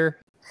character.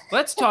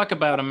 Let's talk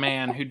about a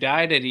man who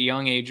died at a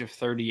young age of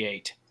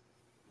 38.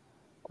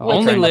 Which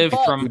only in the lived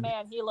books, from-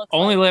 man, he looks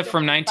Only like lived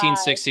from 55.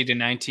 1960 to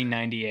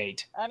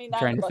 1998. I mean, I'm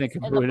trying to think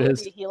of in who the it movie,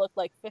 is. he looked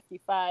like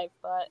 55,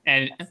 but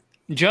And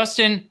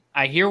Justin,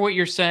 I hear what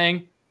you're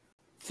saying.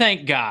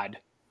 Thank God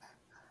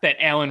that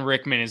Alan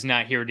Rickman is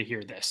not here to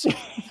hear this.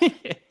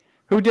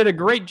 Who did a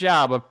great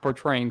job of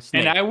portraying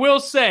Snape. And I will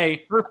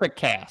say Perfect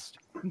cast.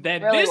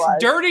 that Really this was.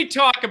 dirty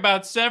talk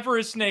about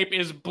Severus Snape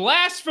is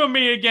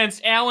blasphemy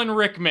against Alan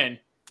Rickman.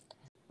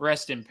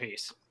 Rest in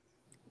peace.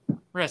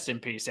 Rest in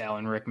peace,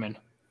 Alan Rickman.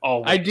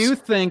 Always. I do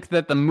think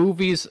that the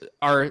movies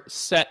are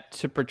set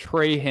to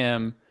portray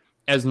him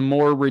as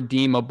more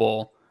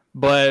redeemable,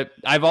 but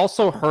I've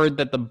also heard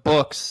that the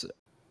books,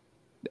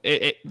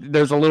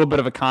 there's a little bit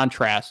of a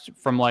contrast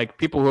from like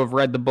people who have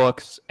read the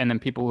books and then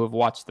people who have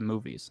watched the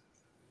movies.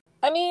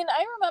 I mean,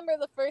 I remember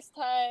the first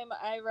time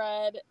I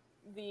read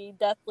the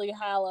Deathly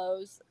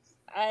Hallows.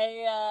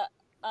 I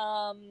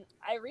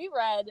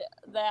reread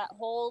that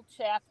whole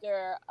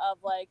chapter of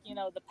like, you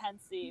know, the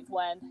pensieve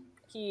when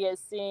he is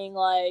seeing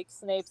like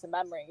Snape's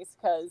memories,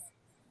 because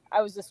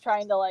I was just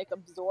trying to like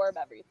absorb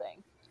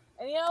everything.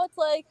 And you know, it's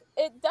like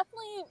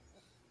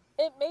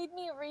it made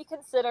me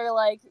reconsider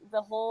like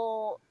the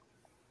whole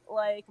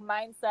like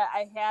mindset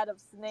I had of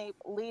Snape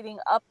leading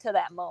up to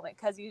that moment,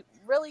 because you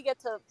really get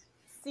to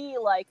see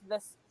like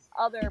this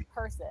other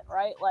person,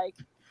 right? Like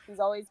he's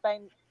always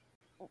been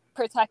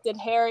protected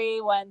Harry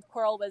when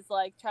Quirrell was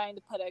like trying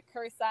to put a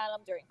curse on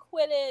him during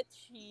Quidditch.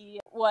 He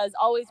was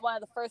always one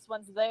of the first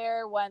ones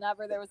there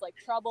whenever there was like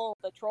trouble.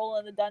 The troll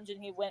in the dungeon,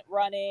 he went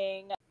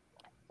running.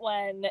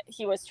 When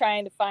he was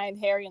trying to find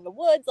Harry in the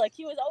woods, like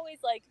he was always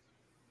like,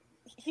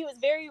 he was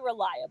very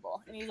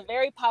reliable, and he's a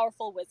very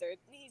powerful wizard.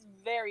 He's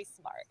very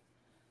smart.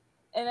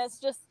 And it's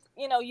just,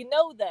 you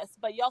know this,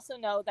 but you also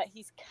know that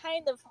he's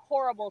kind of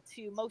horrible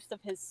to most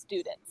of his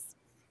students.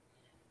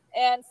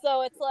 And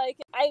so it's like,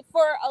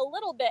 for a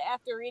little bit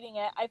after reading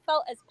it, I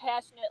felt as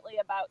passionately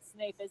about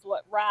Snape as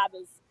what Rob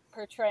is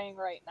portraying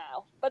right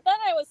now. But then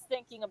I was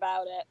thinking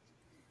about it,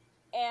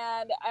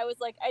 and I was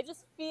like, I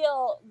just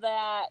feel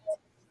that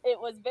it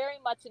was very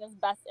much in his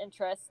best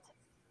interest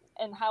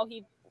and how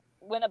he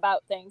went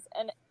about things.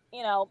 And,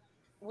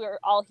 we're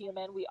all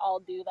human. We all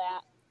do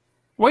that.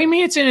 What do you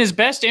mean it's in his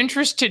best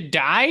interest to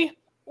die?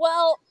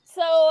 Well,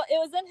 so it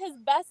was in his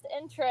best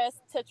interest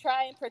to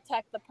try and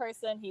protect the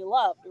person he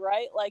loved,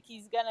 right? Like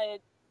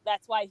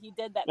that's why he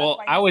did that.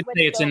 Well, I would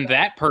say it's in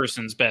that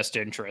person's best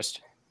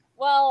interest.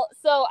 Well,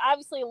 so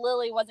obviously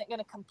Lily wasn't going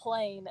to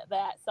complain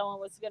that someone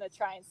was going to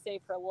try and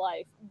save her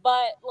life,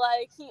 but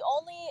like he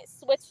only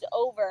switched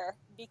over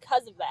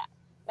because of that.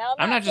 Now,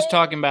 I'm not just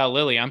talking about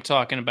Lily. I'm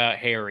talking about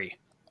Harry.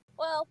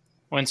 Well,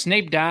 when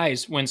Snape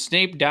dies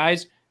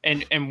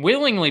and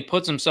willingly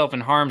puts himself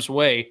in harm's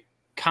way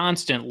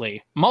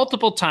constantly,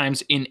 multiple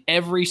times in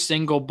every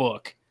single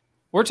book.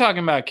 We're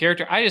talking about a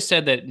character. I just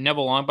said that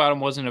Neville Longbottom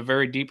wasn't a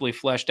very deeply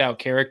fleshed out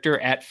character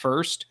at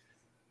first,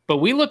 but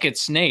we look at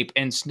Snape,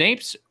 and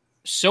Snape's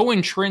so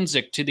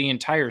intrinsic to the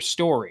entire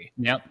story.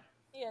 Yep.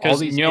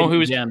 Because you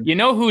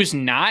know who's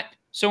not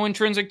so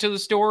intrinsic to the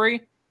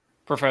story?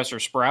 Professor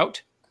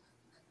Sprout.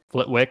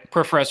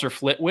 Professor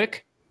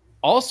Flitwick.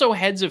 Also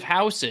heads of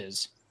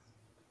houses.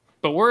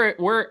 But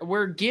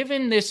we're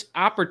given this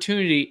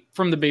opportunity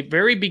from the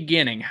very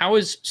beginning. How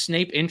is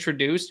Snape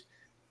introduced?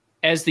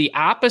 As the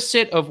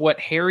opposite of what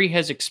Harry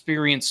has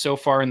experienced so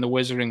far in the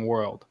wizarding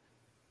world.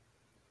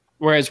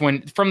 Whereas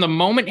from the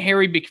moment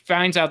Harry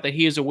finds out that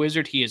he is a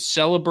wizard, he is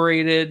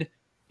celebrated.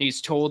 He's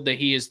told that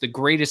he is the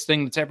greatest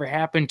thing that's ever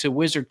happened to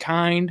wizard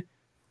kind.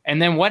 And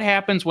then what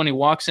happens when he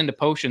walks into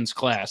potions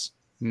class?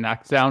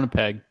 Knocks down a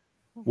peg.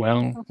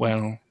 Well.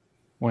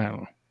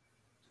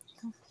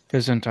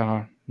 Isn't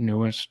our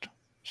newest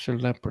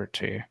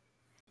celebrity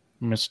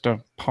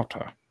Mr.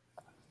 Potter?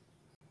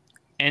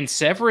 And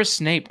Severus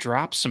Snape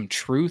drops some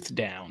truth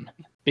down.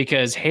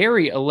 Because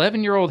Harry,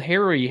 11-year-old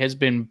Harry, has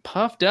been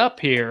puffed up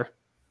here.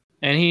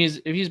 And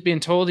he's been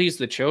told he's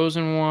the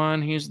chosen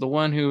one. He's the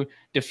one who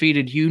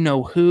defeated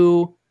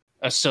you-know-who,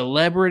 a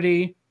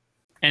celebrity.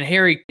 And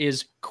Harry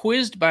is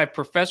quizzed by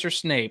Professor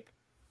Snape,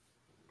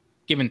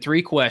 given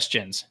 3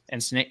 questions.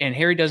 And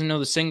Harry doesn't know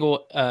the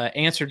single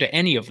answer to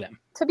any of them.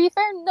 To be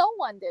fair, no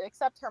one did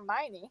except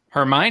Hermione.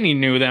 Hermione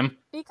knew them.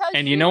 Because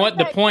you know what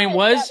the point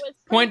was?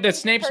 Point that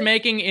Snape's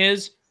making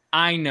is,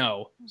 I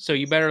know. So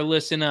you better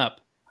listen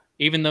up.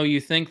 Even though you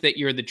think that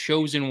you're the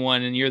chosen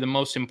one and you're the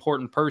most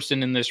important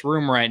person in this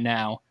room right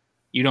now,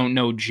 you don't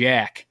know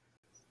jack.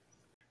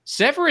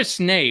 Severus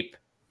Snape,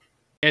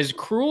 as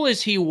cruel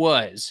as he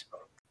was,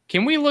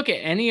 can we look at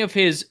any of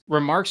his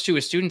remarks to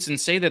his students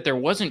and say that there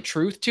wasn't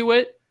truth to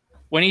it?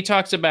 When he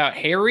talks about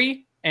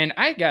Harry, and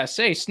I gotta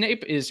say,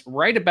 Snape is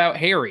right about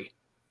Harry.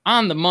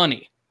 On the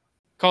money.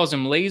 Calls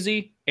him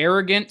lazy,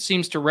 arrogant,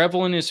 seems to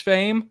revel in his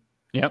fame.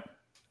 Yep.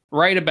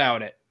 Right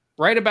about it.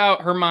 Right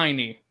about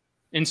Hermione.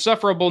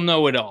 Insufferable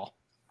know-it-all.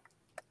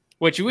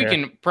 Which we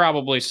can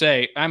probably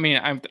say. I mean,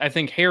 I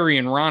think Harry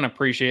and Ron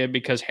appreciate it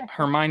because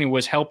Hermione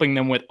was helping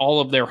them with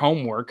all of their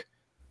homework.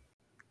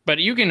 But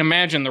you can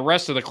imagine the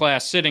rest of the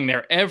class sitting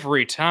there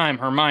every time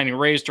Hermione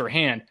raised her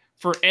hand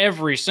for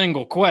every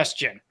single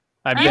question.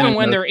 Even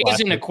when there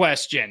isn't a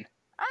question.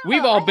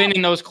 We've all been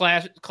in those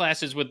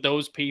classes with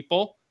those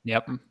people.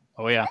 Yep.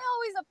 Oh, yeah. I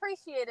always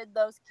appreciated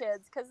those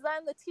kids because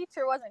then the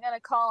teacher wasn't going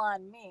to call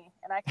on me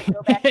and I could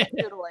go back to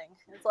doodling.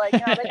 It's like, they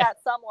got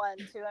someone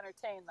to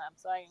entertain them,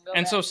 so I can go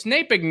back. So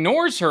Snape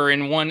ignores her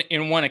in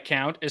one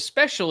account,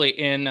 especially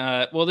in,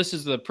 this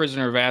is the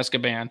Prisoner of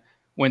Azkaban,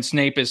 when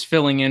Snape is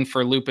filling in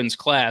for Lupin's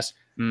class.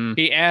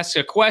 He asks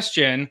a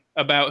question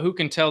about who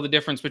can tell the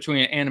difference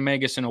between an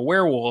animagus and a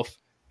werewolf.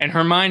 And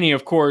Hermione,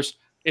 of course,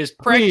 is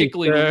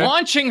practically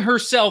launching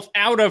herself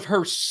out of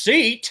her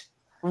seat,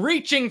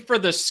 reaching for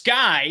the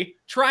sky,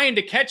 trying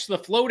to catch the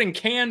floating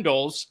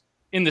candles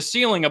in the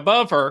ceiling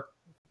above her.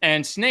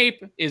 And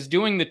Snape is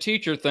doing the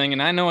teacher thing.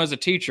 And I know as a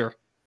teacher,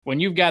 when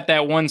you've got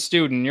that one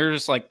student, you're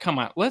just like, come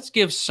on, let's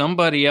give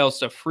somebody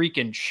else a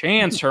freaking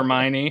chance,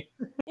 Hermione.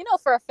 You know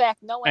for a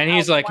fact, no one And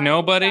he's like,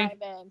 nobody?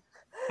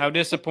 How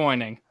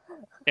disappointing.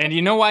 And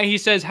you know why he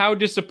says how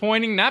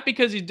disappointing? Not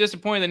because he's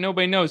disappointed that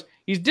nobody knows.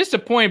 He's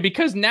disappointed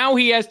because now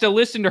he has to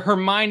listen to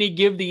Hermione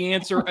give the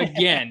answer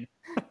again.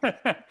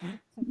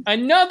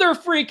 Another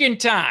freaking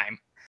time.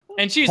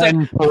 And she's like,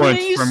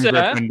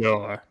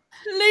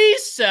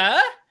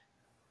 Lisa,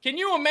 can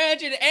you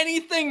imagine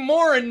anything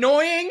more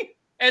annoying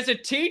as a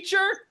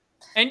teacher?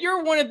 And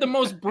you're one of the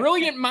most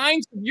brilliant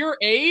minds of your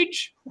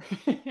age?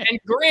 And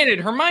granted,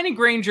 Hermione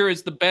Granger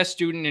is the best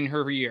student in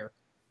her year.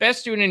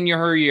 Best student in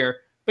her year.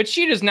 But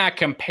she does not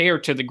compare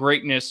to the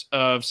greatness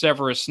of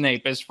Severus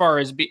Snape as far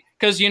as...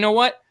 Because you know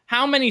what?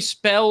 How many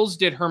spells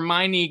did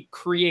Hermione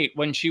create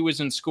when she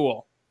was in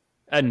school?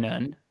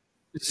 None.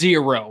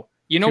 0.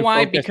 You know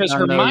why? Because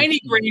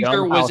Hermione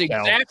Granger was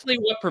exactly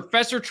what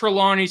Professor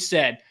Trelawney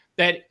said.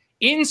 That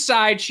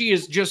inside she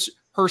is just,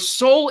 her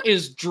soul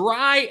is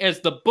dry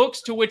as the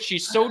books to which she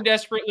so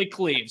desperately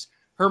cleaves.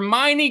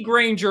 Hermione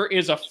Granger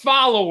is a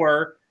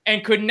follower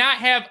and could not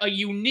have a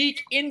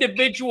unique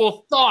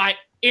individual thought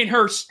in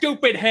her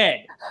stupid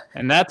head.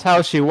 And that's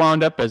how she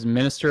wound up as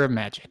Minister of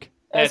Magic.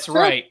 That's true,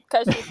 right.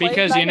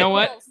 Because you know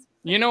what?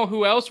 You know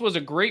who else was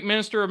a great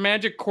Minister of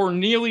Magic?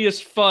 Cornelius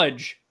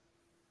Fudge.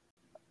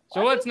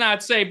 So let's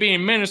not say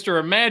being Minister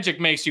of Magic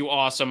makes you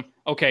awesome.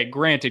 Okay,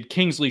 granted,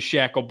 Kingsley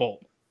Shacklebolt,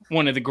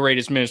 one of the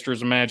greatest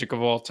Ministers of Magic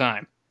of all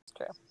time. It's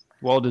true.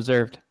 Well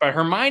deserved. But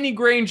Hermione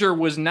Granger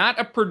was not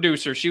a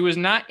producer. She was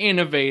not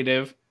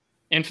innovative.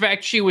 In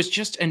fact, she was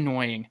just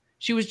annoying.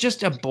 She was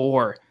just a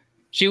bore.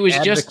 She was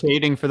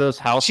advocating for those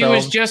house She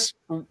elves. was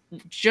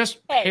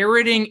just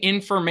parroting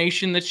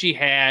information that she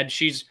had.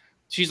 She's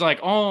like,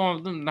 oh,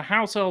 the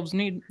house elves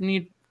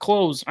need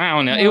clothes. I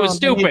don't know. It was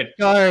stupid.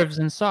 Scarves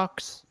and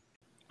socks.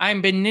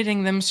 I've been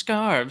knitting them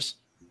scarves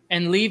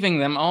and leaving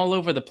them all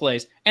over the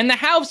place. And the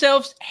house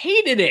elves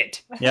hated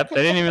it. Yep,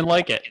 they didn't even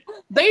like it.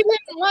 They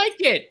didn't like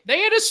it. They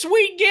had a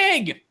sweet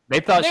gig. They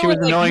thought she was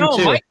were like, annoying no,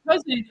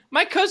 too.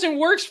 My cousin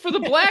works for the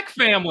Black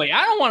family.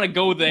 I don't want to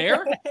go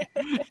there.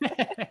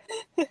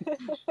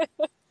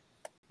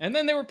 And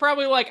then they were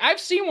probably like, I've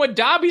seen what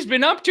Dobby's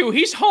been up to.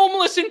 He's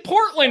homeless in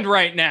Portland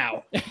right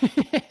now.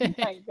 Oh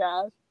my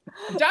gosh.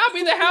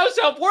 Dobby the house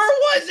elf, where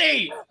was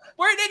he?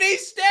 Where did he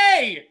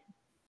stay?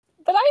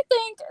 But I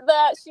think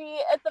that she,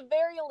 at the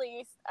very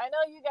least, I know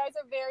you guys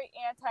are very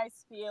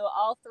anti-spew,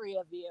 all three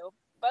of you,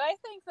 but I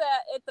think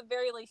that at the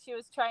very least she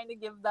was trying to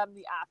give them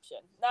the option.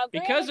 Now,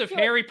 Because of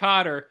Harry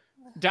Potter,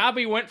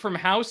 Dobby went from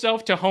house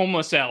elf to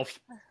homeless elf.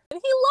 And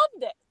he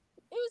loved it.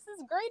 It was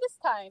his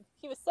greatest time.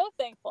 He was so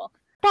thankful.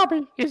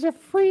 Dobby is a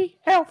free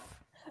elf.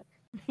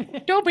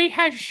 Dobby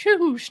has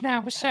shoes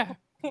now, sir.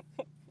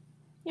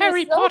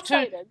 Harry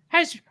Potter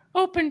has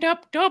opened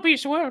up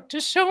Dobby's world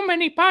to so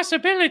many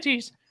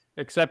possibilities.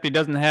 Except he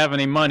doesn't have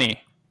any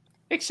money.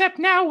 Except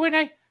now when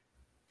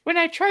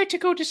I try to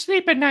go to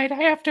sleep at night,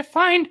 I have to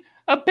find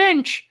a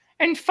bench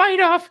and fight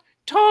off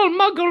tall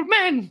muggle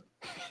men.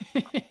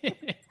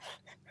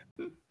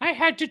 I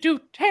had to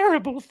do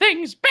terrible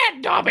things.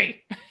 Bad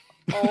Dobby!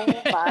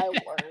 Oh my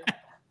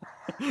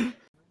word.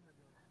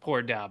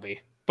 Poor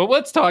Dobby. But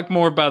let's talk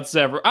more about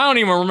Severus. I don't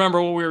even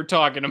remember what we were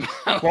talking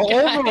about. Well,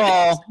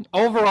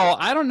 overall,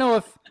 I don't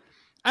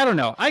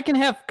know. I can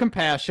have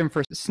compassion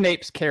for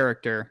Snape's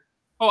character.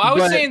 Oh, I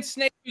was saying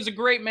Snape was a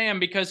great man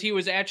because he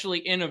was actually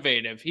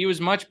innovative. He was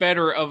much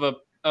better of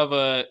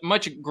a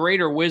much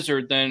greater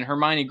wizard than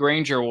Hermione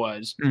Granger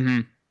was. Mm-hmm.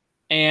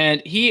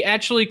 And he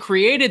actually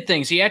created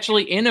things. He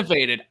actually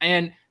innovated.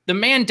 And the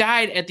man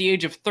died at the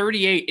age of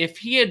 38. If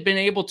he had been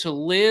able to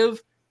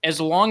live as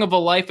long of a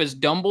life as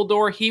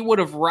Dumbledore, he would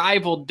have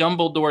rivaled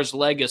Dumbledore's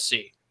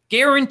legacy.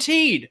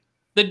 Guaranteed.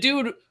 The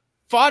dude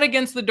fought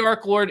against the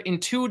Dark Lord in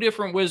 2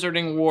 different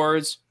wizarding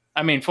wars.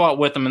 I mean, fought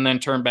with him and then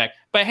turned back.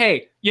 But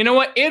hey, you know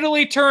what?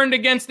 Italy turned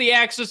against the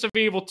axis of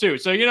evil too.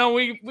 So you know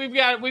we've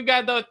got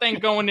the thing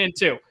going in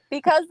too.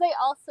 Because they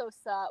also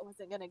saw it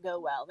wasn't going to go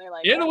well. They're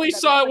like, Italy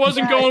saw it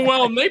wasn't going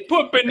well, and they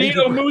put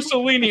Benito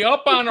Mussolini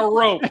up on a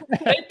rope.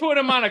 They put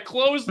him on a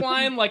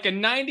clothesline like a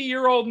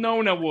 90-year-old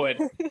Nona would.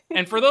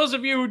 And for those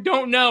of you who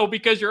don't know,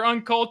 because you're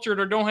uncultured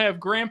or don't have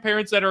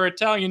grandparents that are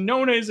Italian,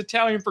 Nona is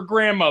Italian for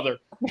grandmother.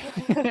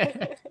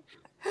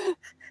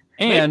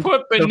 And they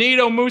put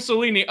Benito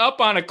Mussolini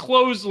up on a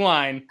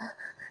clothesline.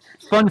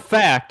 Fun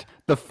fact,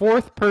 the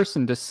 4th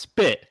person to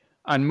spit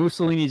on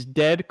Mussolini's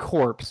dead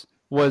corpse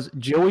was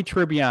Joey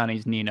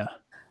Tribbiani's Nina.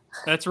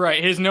 That's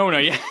right, his Nona,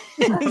 yeah.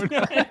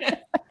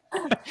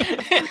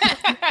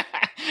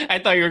 I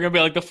thought you were going to be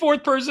like, the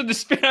 4th person to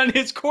spit on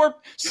his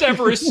corpse,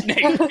 Severus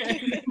Snape.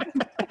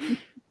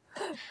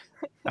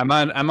 I'm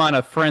on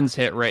a Friends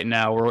hit right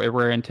now.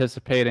 We're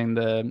anticipating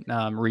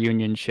the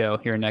reunion show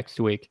here next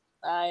week.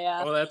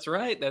 Yeah. Oh, that's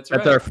right. That's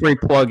our free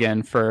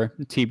plug-in for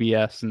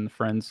TBS and the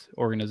Friends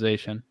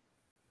organization.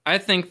 I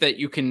think that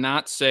you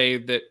cannot say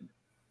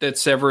that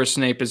Severus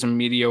Snape is a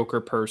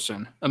mediocre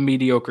person, a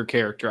mediocre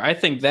character. I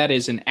think that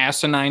is an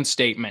asinine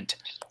statement.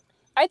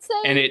 I'd say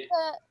and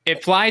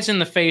it flies in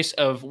the face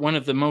of one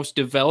of the most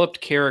developed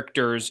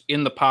characters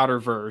in the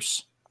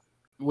Potterverse,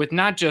 with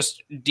not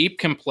just deep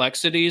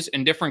complexities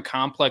and different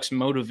complex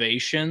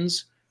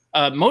motivations.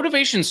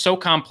 Motivations so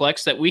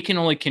complex that we can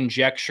only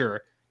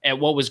conjecture at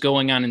what was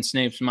going on in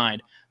Snape's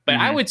mind. But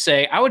I would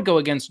say, I would go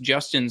against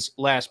Justin's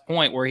last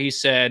point where he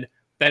said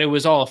that it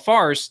was all a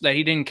farce, that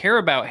he didn't care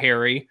about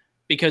Harry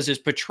because his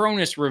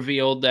Patronus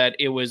revealed that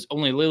it was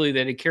only Lily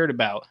that he cared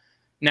about.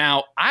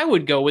 Now, I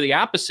would go with the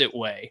opposite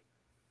way,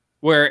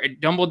 where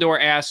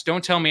Dumbledore asks,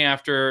 don't tell me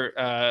after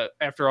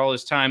all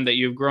this time that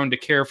you've grown to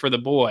care for the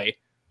boy.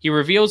 He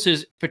reveals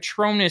his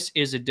Patronus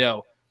is a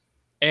doe.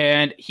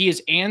 And he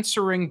is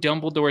answering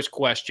Dumbledore's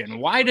question.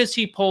 Why does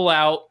he pull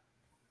out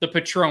the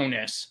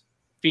Patronus?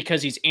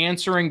 Because he's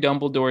answering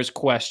Dumbledore's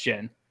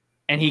question.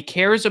 And he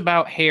cares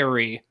about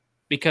Harry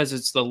because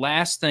it's the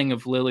last thing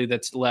of Lily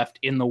that's left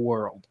in the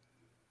world.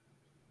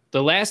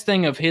 The last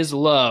thing of his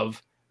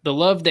love, the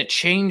love that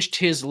changed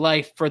his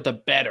life for the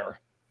better.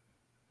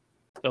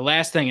 The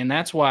last thing, and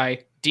that's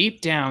why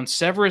deep down,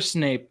 Severus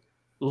Snape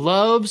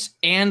loves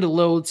and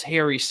loathes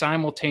Harry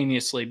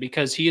simultaneously,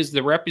 because he is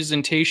the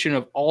representation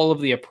of all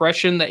of the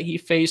oppression that he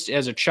faced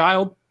as a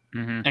child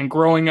and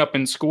growing up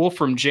in school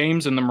from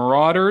James and the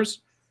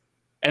Marauders,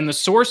 and the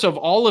source of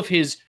all of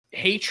his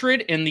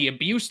hatred and the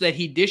abuse that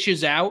he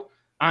dishes out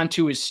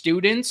onto his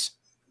students,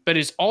 but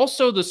is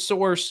also the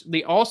source,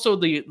 the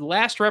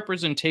last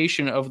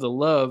representation of the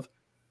love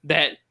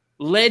that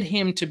led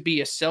him to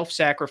be a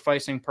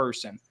self-sacrificing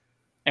person.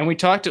 And we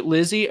talked to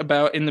Lizzie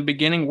about in the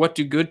beginning, what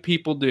do good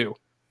people do?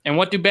 And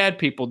what do bad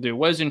people do?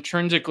 What is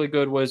intrinsically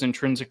good? What is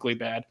intrinsically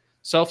bad?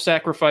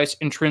 Self-sacrifice,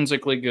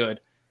 intrinsically good.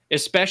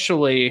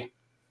 Especially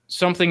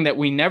something that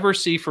we never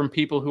see from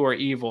people who are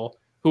evil,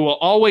 who will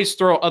always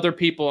throw other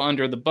people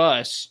under the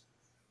bus,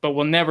 but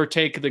will never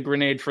take the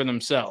grenade for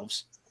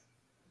themselves.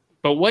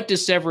 But what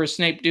does Severus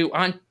Snape do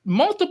on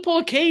multiple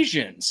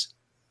occasions?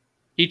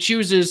 He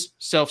chooses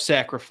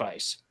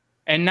self-sacrifice.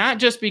 And not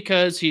just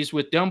because he's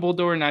with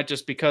Dumbledore, not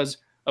just because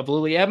of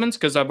Lily Evans,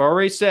 because I've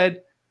already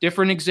said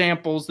different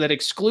examples that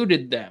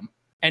excluded them.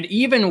 And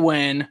even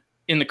when,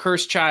 in The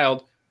Cursed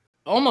Child,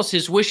 almost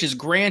his wish is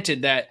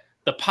granted that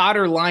the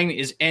Potter line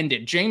is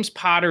ended, James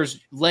Potter's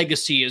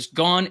legacy is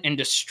gone and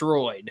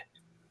destroyed,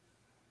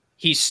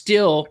 he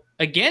still,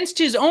 against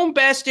his own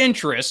best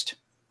interest,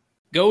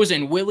 goes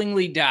and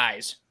willingly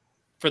dies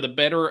for the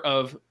better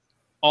of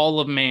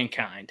all of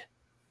mankind.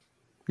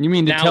 You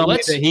mean to tell me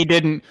that he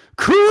didn't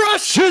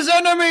crush his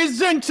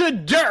enemies into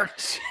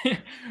dirt?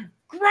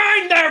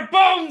 Grind their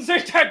bones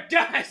into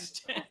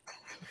dust!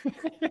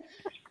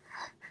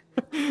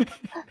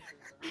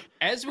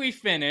 As we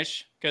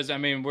finish, because I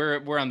mean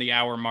we're on the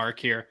hour mark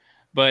here,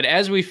 but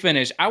as we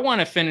finish, I want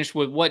to finish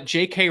with what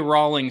J.K.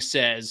 Rowling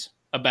says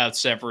about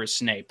Severus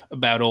Snape,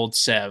 about old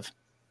Sev,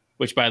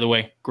 which, by the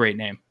way, great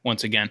name.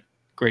 Once again,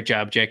 great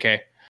job,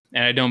 J.K.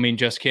 And I don't mean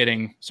just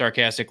kidding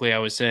sarcastically. I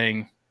was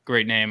saying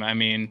great name. I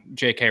mean,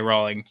 J.K.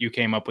 Rowling, you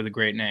came up with a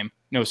great name.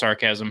 No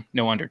sarcasm,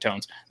 no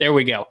undertones. There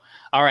we go.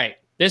 All right.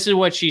 This is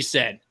what she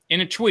said in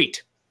a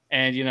tweet.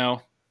 And, you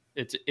know,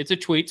 it's a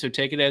tweet, so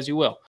take it as you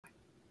will.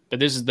 But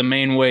this is the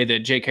main way that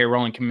J.K.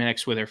 Rowling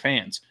connects with her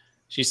fans.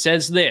 She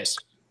says this: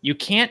 you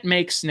can't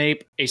make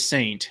Snape a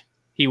saint.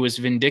 He was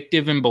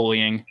vindictive and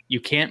bullying. You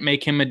can't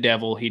make him a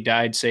devil. He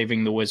died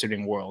saving the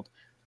wizarding world.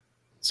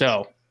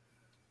 So,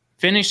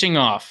 finishing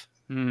off,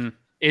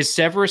 is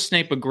Severus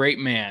Snape a great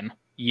man?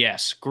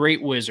 Yes.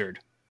 Great wizard.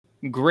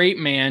 Great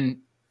man.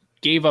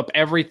 Gave up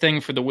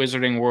everything for the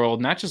wizarding world.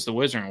 Not just the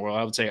wizarding world.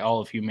 I would say all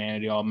of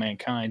humanity, all of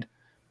mankind.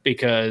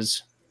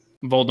 Because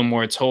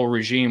Voldemort's whole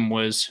regime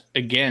was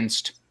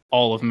against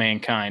all of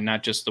mankind,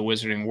 not just the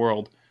wizarding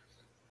world.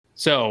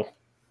 So,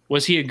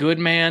 was he a good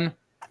man?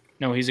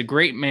 No, he's a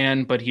great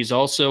man, but he's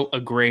also a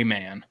gray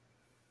man.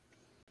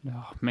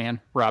 Oh, man.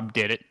 Rob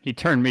did it. He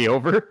turned me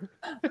over.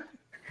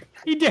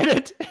 He did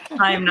it.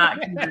 I'm not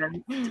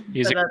convinced.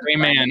 He's a gray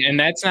man, and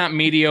that's not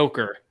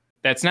mediocre.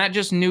 That's not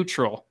just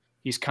neutral.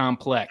 He's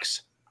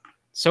complex.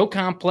 So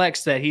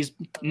complex that he's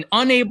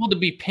unable to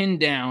be pinned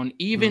down,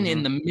 even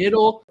in the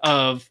middle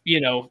of,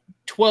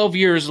 12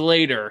 years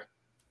later,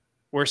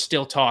 we're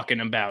still talking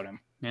about him.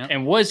 Yeah.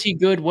 And was he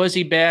good? Was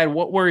he bad?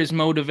 What were his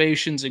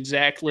motivations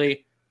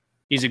exactly?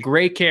 He's a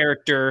great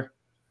character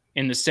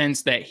in the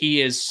sense that he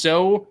is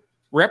so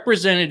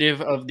representative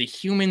of the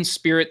human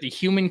spirit, the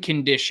human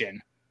condition,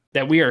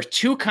 that we are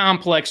too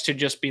complex to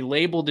just be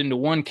labeled into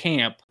one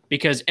camp,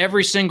 because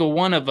every single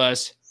one of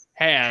us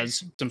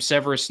has some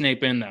Severus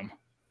Snape in them,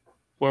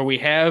 where we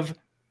have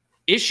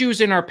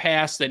issues in our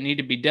past that need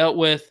to be dealt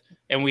with,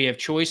 and we have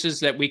choices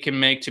that we can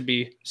make to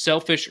be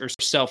selfish or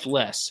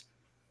selfless.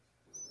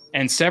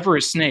 And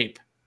Severus Snape,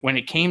 when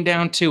it came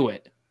down to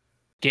it,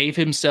 gave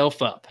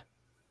himself up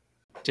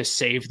to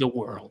save the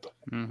world.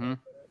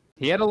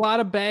 He had a lot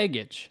of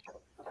baggage,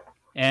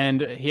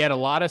 and he had a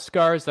lot of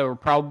scars that were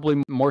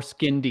probably more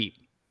skin deep.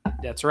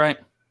 That's right.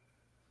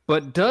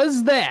 But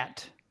does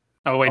that...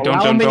 Oh, wait,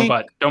 don't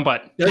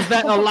butt. Does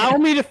that allow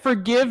me to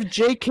forgive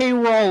J.K.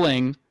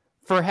 Rowling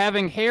for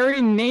having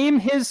Harry name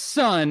his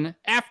son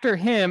after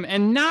him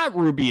and not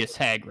Rubeus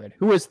Hagrid,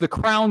 who is the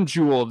crown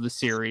jewel of the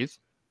series?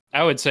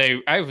 I would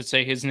say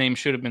his name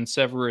should have been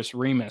Severus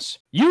Remus.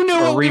 You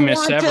knew what Remus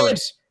we wanted.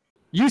 Severus.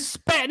 You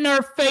spat in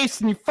our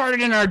face and you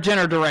farted in our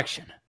general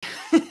direction.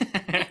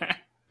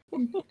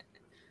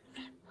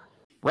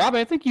 Rob,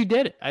 I think you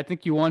did it. I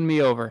think you won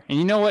me over. And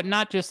you know what?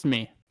 Not just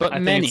me,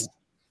 but many.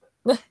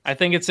 I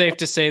think it's safe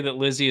to say that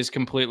Lizzie is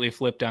completely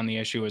flipped on the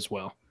issue as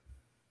well.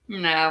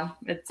 No,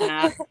 it's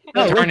not.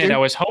 Darn it, I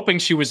was hoping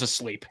she was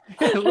asleep.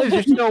 Liz,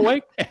 you're still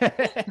awake?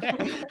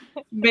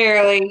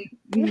 Barely.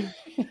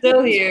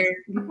 Still here.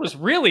 I was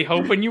really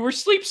hoping you were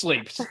sleep.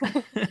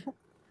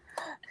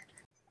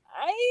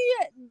 I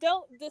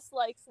don't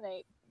dislike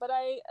Snape, but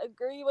I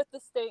agree with the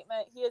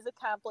statement. He is a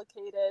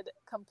complicated,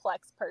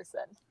 complex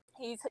person.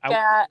 He's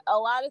got a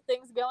lot of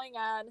things going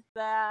on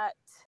that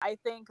I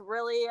think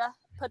really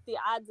put the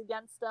odds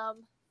against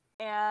him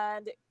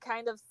and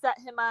kind of set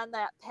him on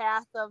that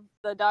path of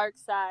the dark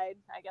side.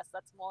 I guess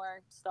that's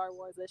more Star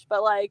Wars-ish,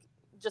 but like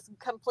just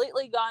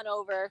completely gone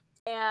over.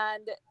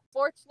 And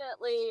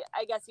fortunately,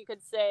 I guess you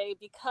could say,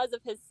 because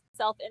of his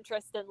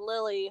self-interest in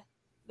Lily,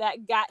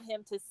 that got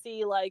him to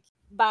see, like,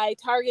 by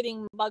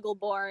targeting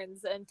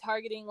Muggleborns and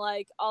targeting,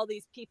 like, all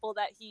these people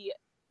that he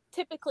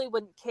typically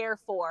wouldn't care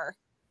for,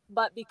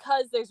 but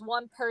because there's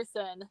one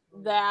person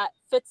that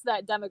fits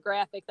that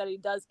demographic that he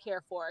does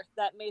care for,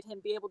 that made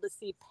him be able to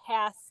see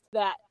past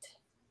that.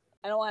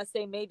 I don't want to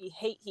say maybe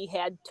hate he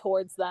had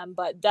towards them,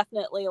 but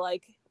definitely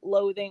like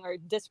loathing or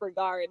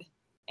disregard.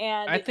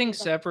 And I think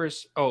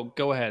Severus. Oh,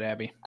 go ahead,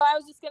 Abby. I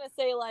was just going to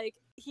say, like,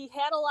 he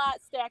had a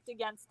lot stacked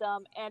against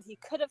him, and he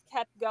could have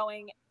kept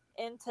going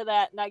into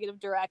that negative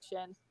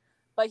direction,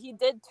 but he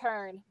did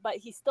turn. But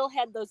he still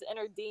had those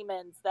inner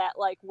demons that,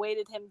 like,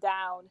 weighted him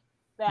down,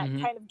 that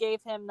kind of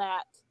gave him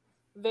that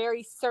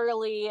very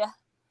surly,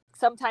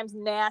 sometimes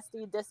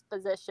nasty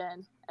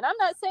disposition. And I'm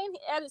not saying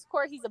at his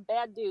core he's a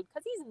bad dude,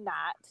 because he's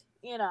not,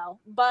 you know,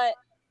 but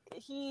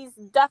he's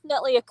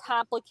definitely a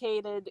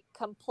complicated,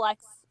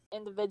 complex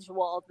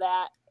individual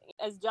that,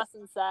 as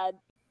Justin said,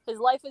 his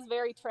life is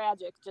very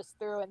tragic just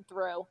through and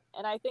through.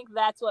 And I think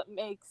that's what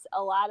makes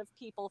a lot of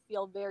people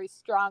feel very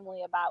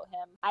strongly about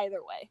him either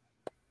way.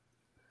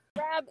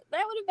 Rob,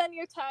 that would have been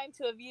your time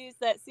to have used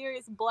that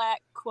Sirius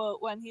Black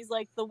quote when he's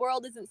like, the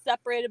world isn't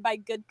separated by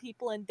good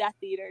people and Death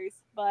Eaters.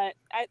 But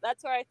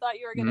that's where I thought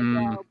you were going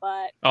to go.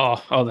 But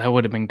Oh, that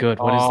would have been good.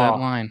 What is that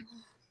line?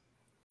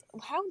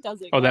 How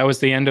does it go? go? That was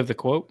the end of the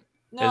quote?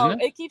 No,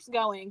 it keeps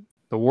going.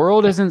 The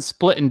world isn't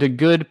split into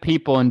good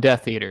people and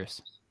Death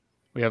Eaters.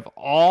 We have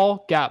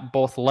all got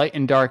both light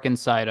and dark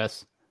inside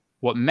us.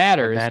 What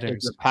matters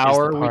is the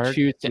power we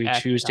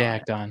choose to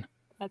act on.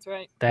 That's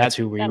right. That's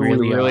who we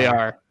really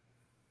are.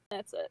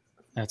 That's it.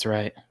 That's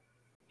right.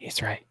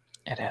 He's right.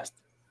 It is.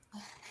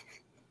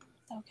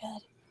 So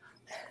good.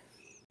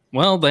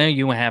 Well, there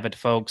you have it,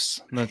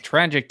 folks. The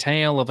tragic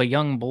tale of a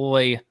young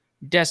boy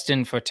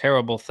destined for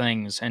terrible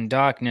things and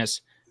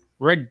darkness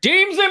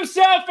redeems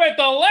himself at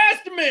the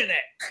last minute.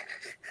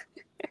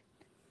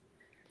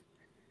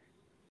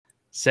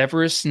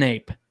 Severus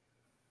Snape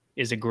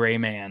is a gray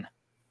man.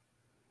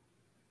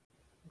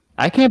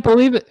 I can't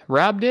believe it.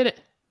 Rob did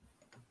it.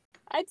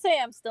 I'd say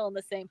I'm still in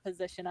the same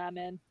position I'm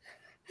in.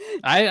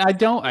 I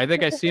don't. I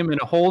think I see him in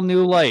a whole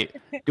new light.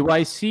 Do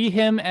I see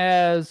him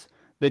as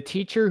the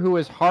teacher who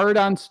is hard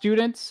on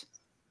students?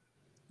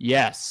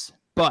 Yes.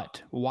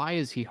 But why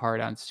is he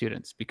hard on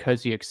students?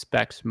 Because he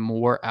expects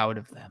more out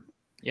of them.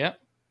 Yep.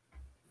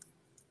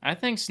 I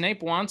think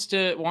Snape wants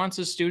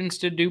his students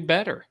to do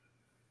better.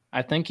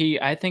 I think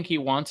he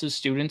wants his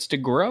students to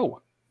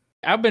grow.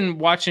 I've been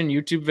watching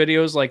YouTube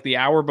videos like the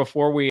hour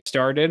before we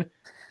started,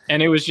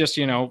 and it was just,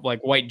 like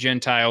white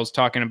Gentiles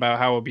talking about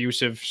how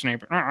abusive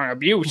Snape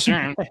abuse.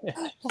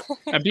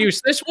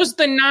 Abuse. This was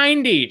the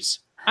 90s.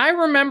 I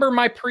remember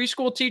my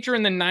preschool teacher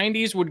in the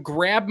 90s would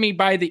grab me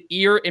by the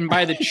ear and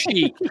by the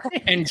cheek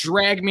and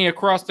drag me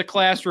across the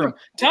classroom.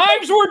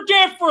 Times were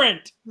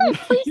different. What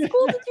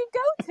preschool did you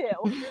go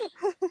to?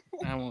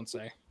 I won't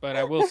say, but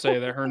I will say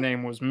that her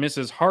name was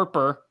Mrs.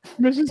 Harper.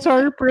 Mrs.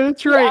 Harper,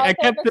 that's right. Yeah, I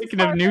kept Mrs. thinking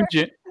Harper. of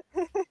Nugent.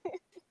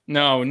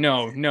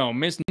 No.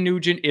 Miss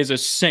Nugent is a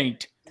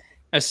saint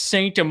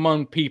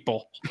among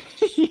people.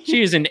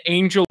 She is an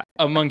angel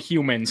among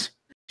humans.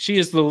 She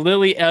is the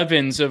Lily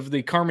Evans of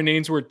the Carmen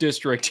Ainsworth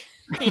district.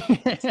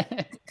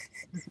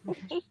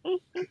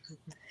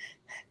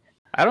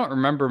 I don't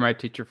remember my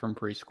teacher from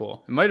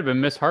preschool. It might have been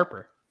Miss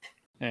Harper.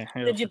 Yeah,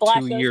 Did you black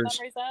 2 those years?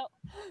 memories out?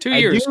 2 I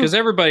years, do. because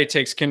everybody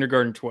takes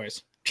kindergarten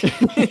twice.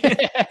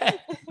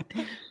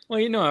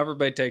 Well,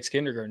 everybody takes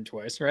kindergarten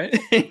twice, right?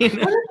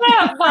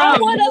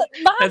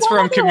 That's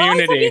from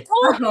Community.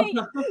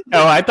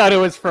 Oh, I thought it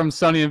was from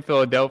Sunny in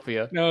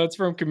Philadelphia. No, it's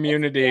from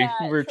Community, Yeah,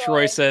 where Troy.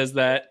 Troy says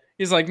that.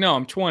 He's like, no,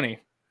 I'm 20.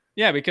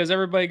 Yeah, because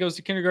everybody goes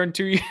to kindergarten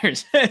 2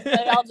 years.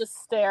 They all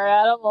just stare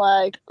at him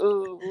like,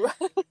 ooh.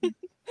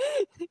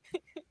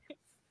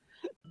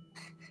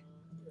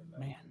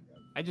 Man,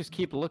 I just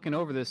keep looking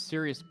over this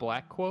Sirius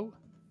Black quote,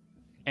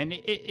 and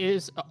it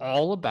is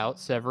all about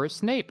Severus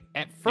Snape.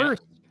 At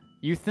first,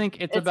 you think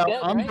it's about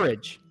good, right?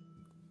 Umbridge.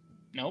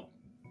 Nope.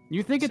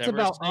 You think it's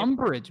Severus about Snape.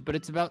 Umbridge, but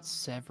it's about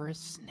Severus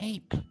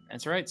Snape.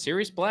 That's right.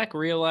 Sirius Black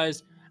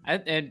realized,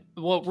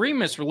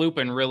 Remus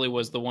Lupin really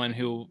was the one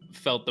who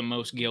felt the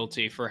most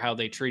guilty for how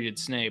they treated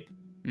Snape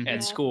Mhm. at Yeah.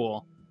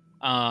 school.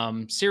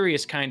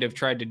 Sirius kind of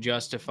tried to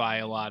justify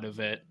a lot of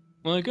it.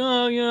 Like,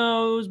 oh,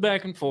 it was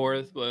back and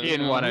forth. But, He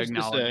didn't want to who's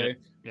acknowledge say?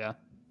 it. Yeah.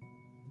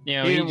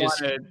 He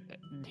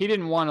He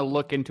didn't want to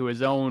look into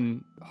his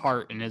own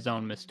heart and his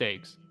own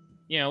mistakes.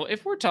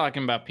 if we're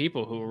talking about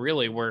people who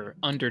really were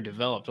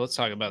underdeveloped, let's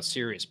talk about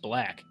Sirius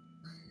Black.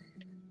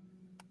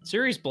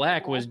 Sirius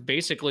Black was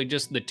basically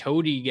just the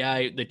toady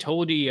guy, the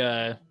toady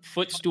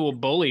footstool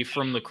bully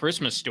from the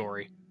Christmas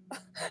Story.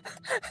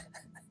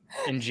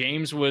 And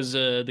James was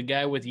the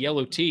guy with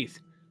yellow teeth.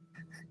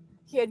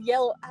 He had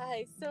yellow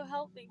eyes. So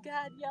help me,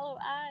 God, yellow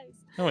eyes.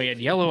 Oh, he had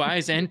yellow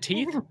eyes and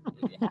teeth?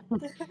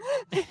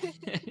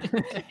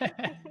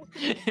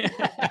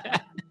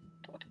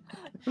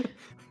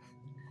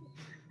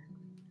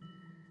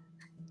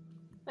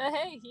 But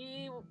hey,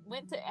 he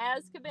went to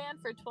Azkaban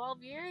for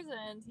 12 years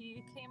and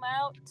he came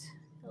out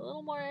a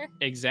little more.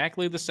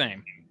 Exactly the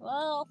same.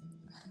 Well,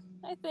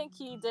 I think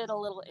he did a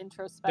little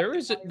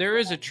introspective. There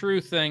is a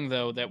true thing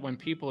though that when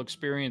people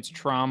experience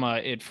trauma,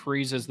 it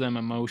freezes them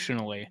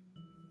emotionally.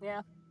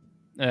 Yeah.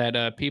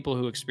 That people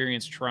who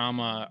experience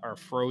trauma are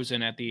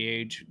frozen at the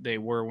age they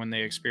were when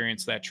they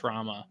experienced that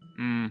trauma.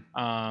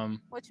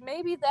 Which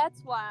maybe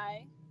that's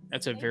why.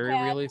 That's a Snape very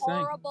had real thing.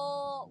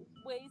 horrible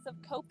ways of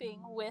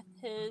coping with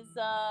his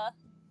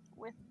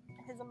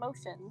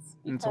emotions.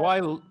 That's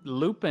why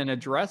Lupin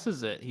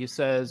addresses it. He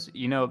says,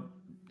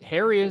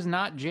 Harry is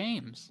not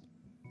James.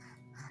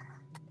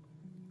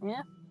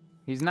 Yeah.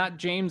 He's not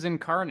James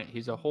incarnate.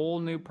 He's a whole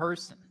new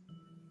person.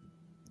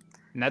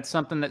 And that's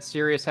something that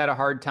Sirius had a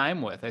hard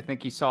time with. I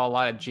think he saw a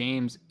lot of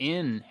James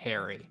in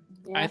Harry.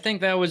 Yeah. I think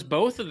that was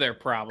both of their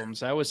problems.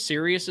 That was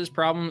Sirius's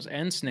problems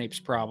and Snape's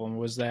problem,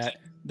 was that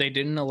they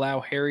didn't allow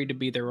Harry to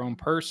be their own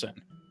person.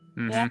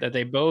 Yeah. That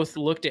they both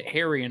looked at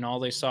Harry and all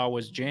they saw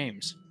was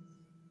James.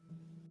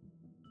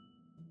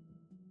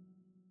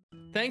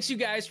 Thanks, you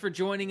guys, for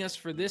joining us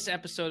for this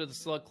episode of the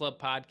Slug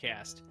Club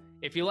Podcast.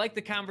 If you like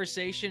the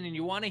conversation and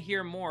you want to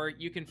hear more,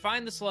 you can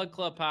find the Slug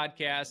Club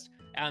Podcast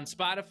on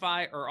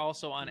Spotify or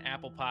also on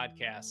Apple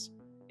Podcasts.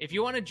 If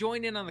you want to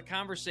join in on the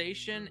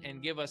conversation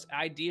and give us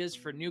ideas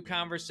for new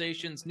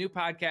conversations, new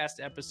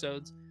podcast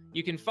episodes,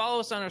 you can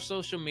follow us on our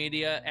social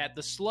media at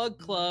the Slug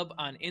Club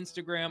on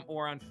Instagram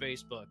or on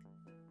Facebook.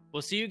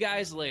 We'll see you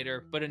guys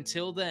later, but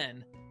until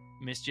then,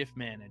 mischief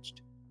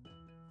managed.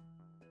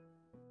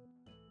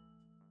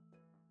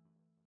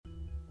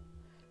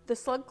 The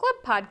Slug Club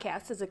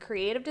Podcast is a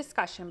creative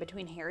discussion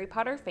between Harry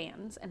Potter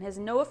fans and has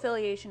no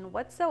affiliation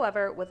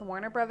whatsoever with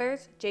Warner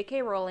Brothers,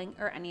 J.K. Rowling,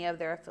 or any of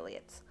their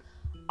affiliates.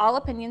 All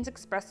opinions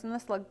expressed in the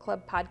Slug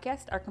Club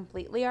Podcast are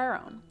completely our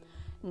own.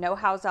 No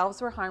house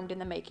elves were harmed in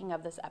the making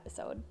of this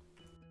episode.